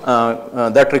come,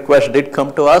 that request did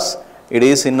come to us. It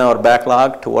is in our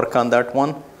backlog to work on that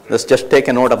one. Let's just take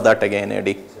a note of that again,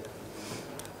 Eddie.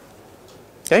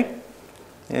 Okay,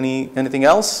 anything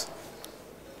else?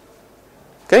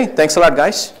 Okay, thanks a lot,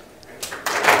 guys.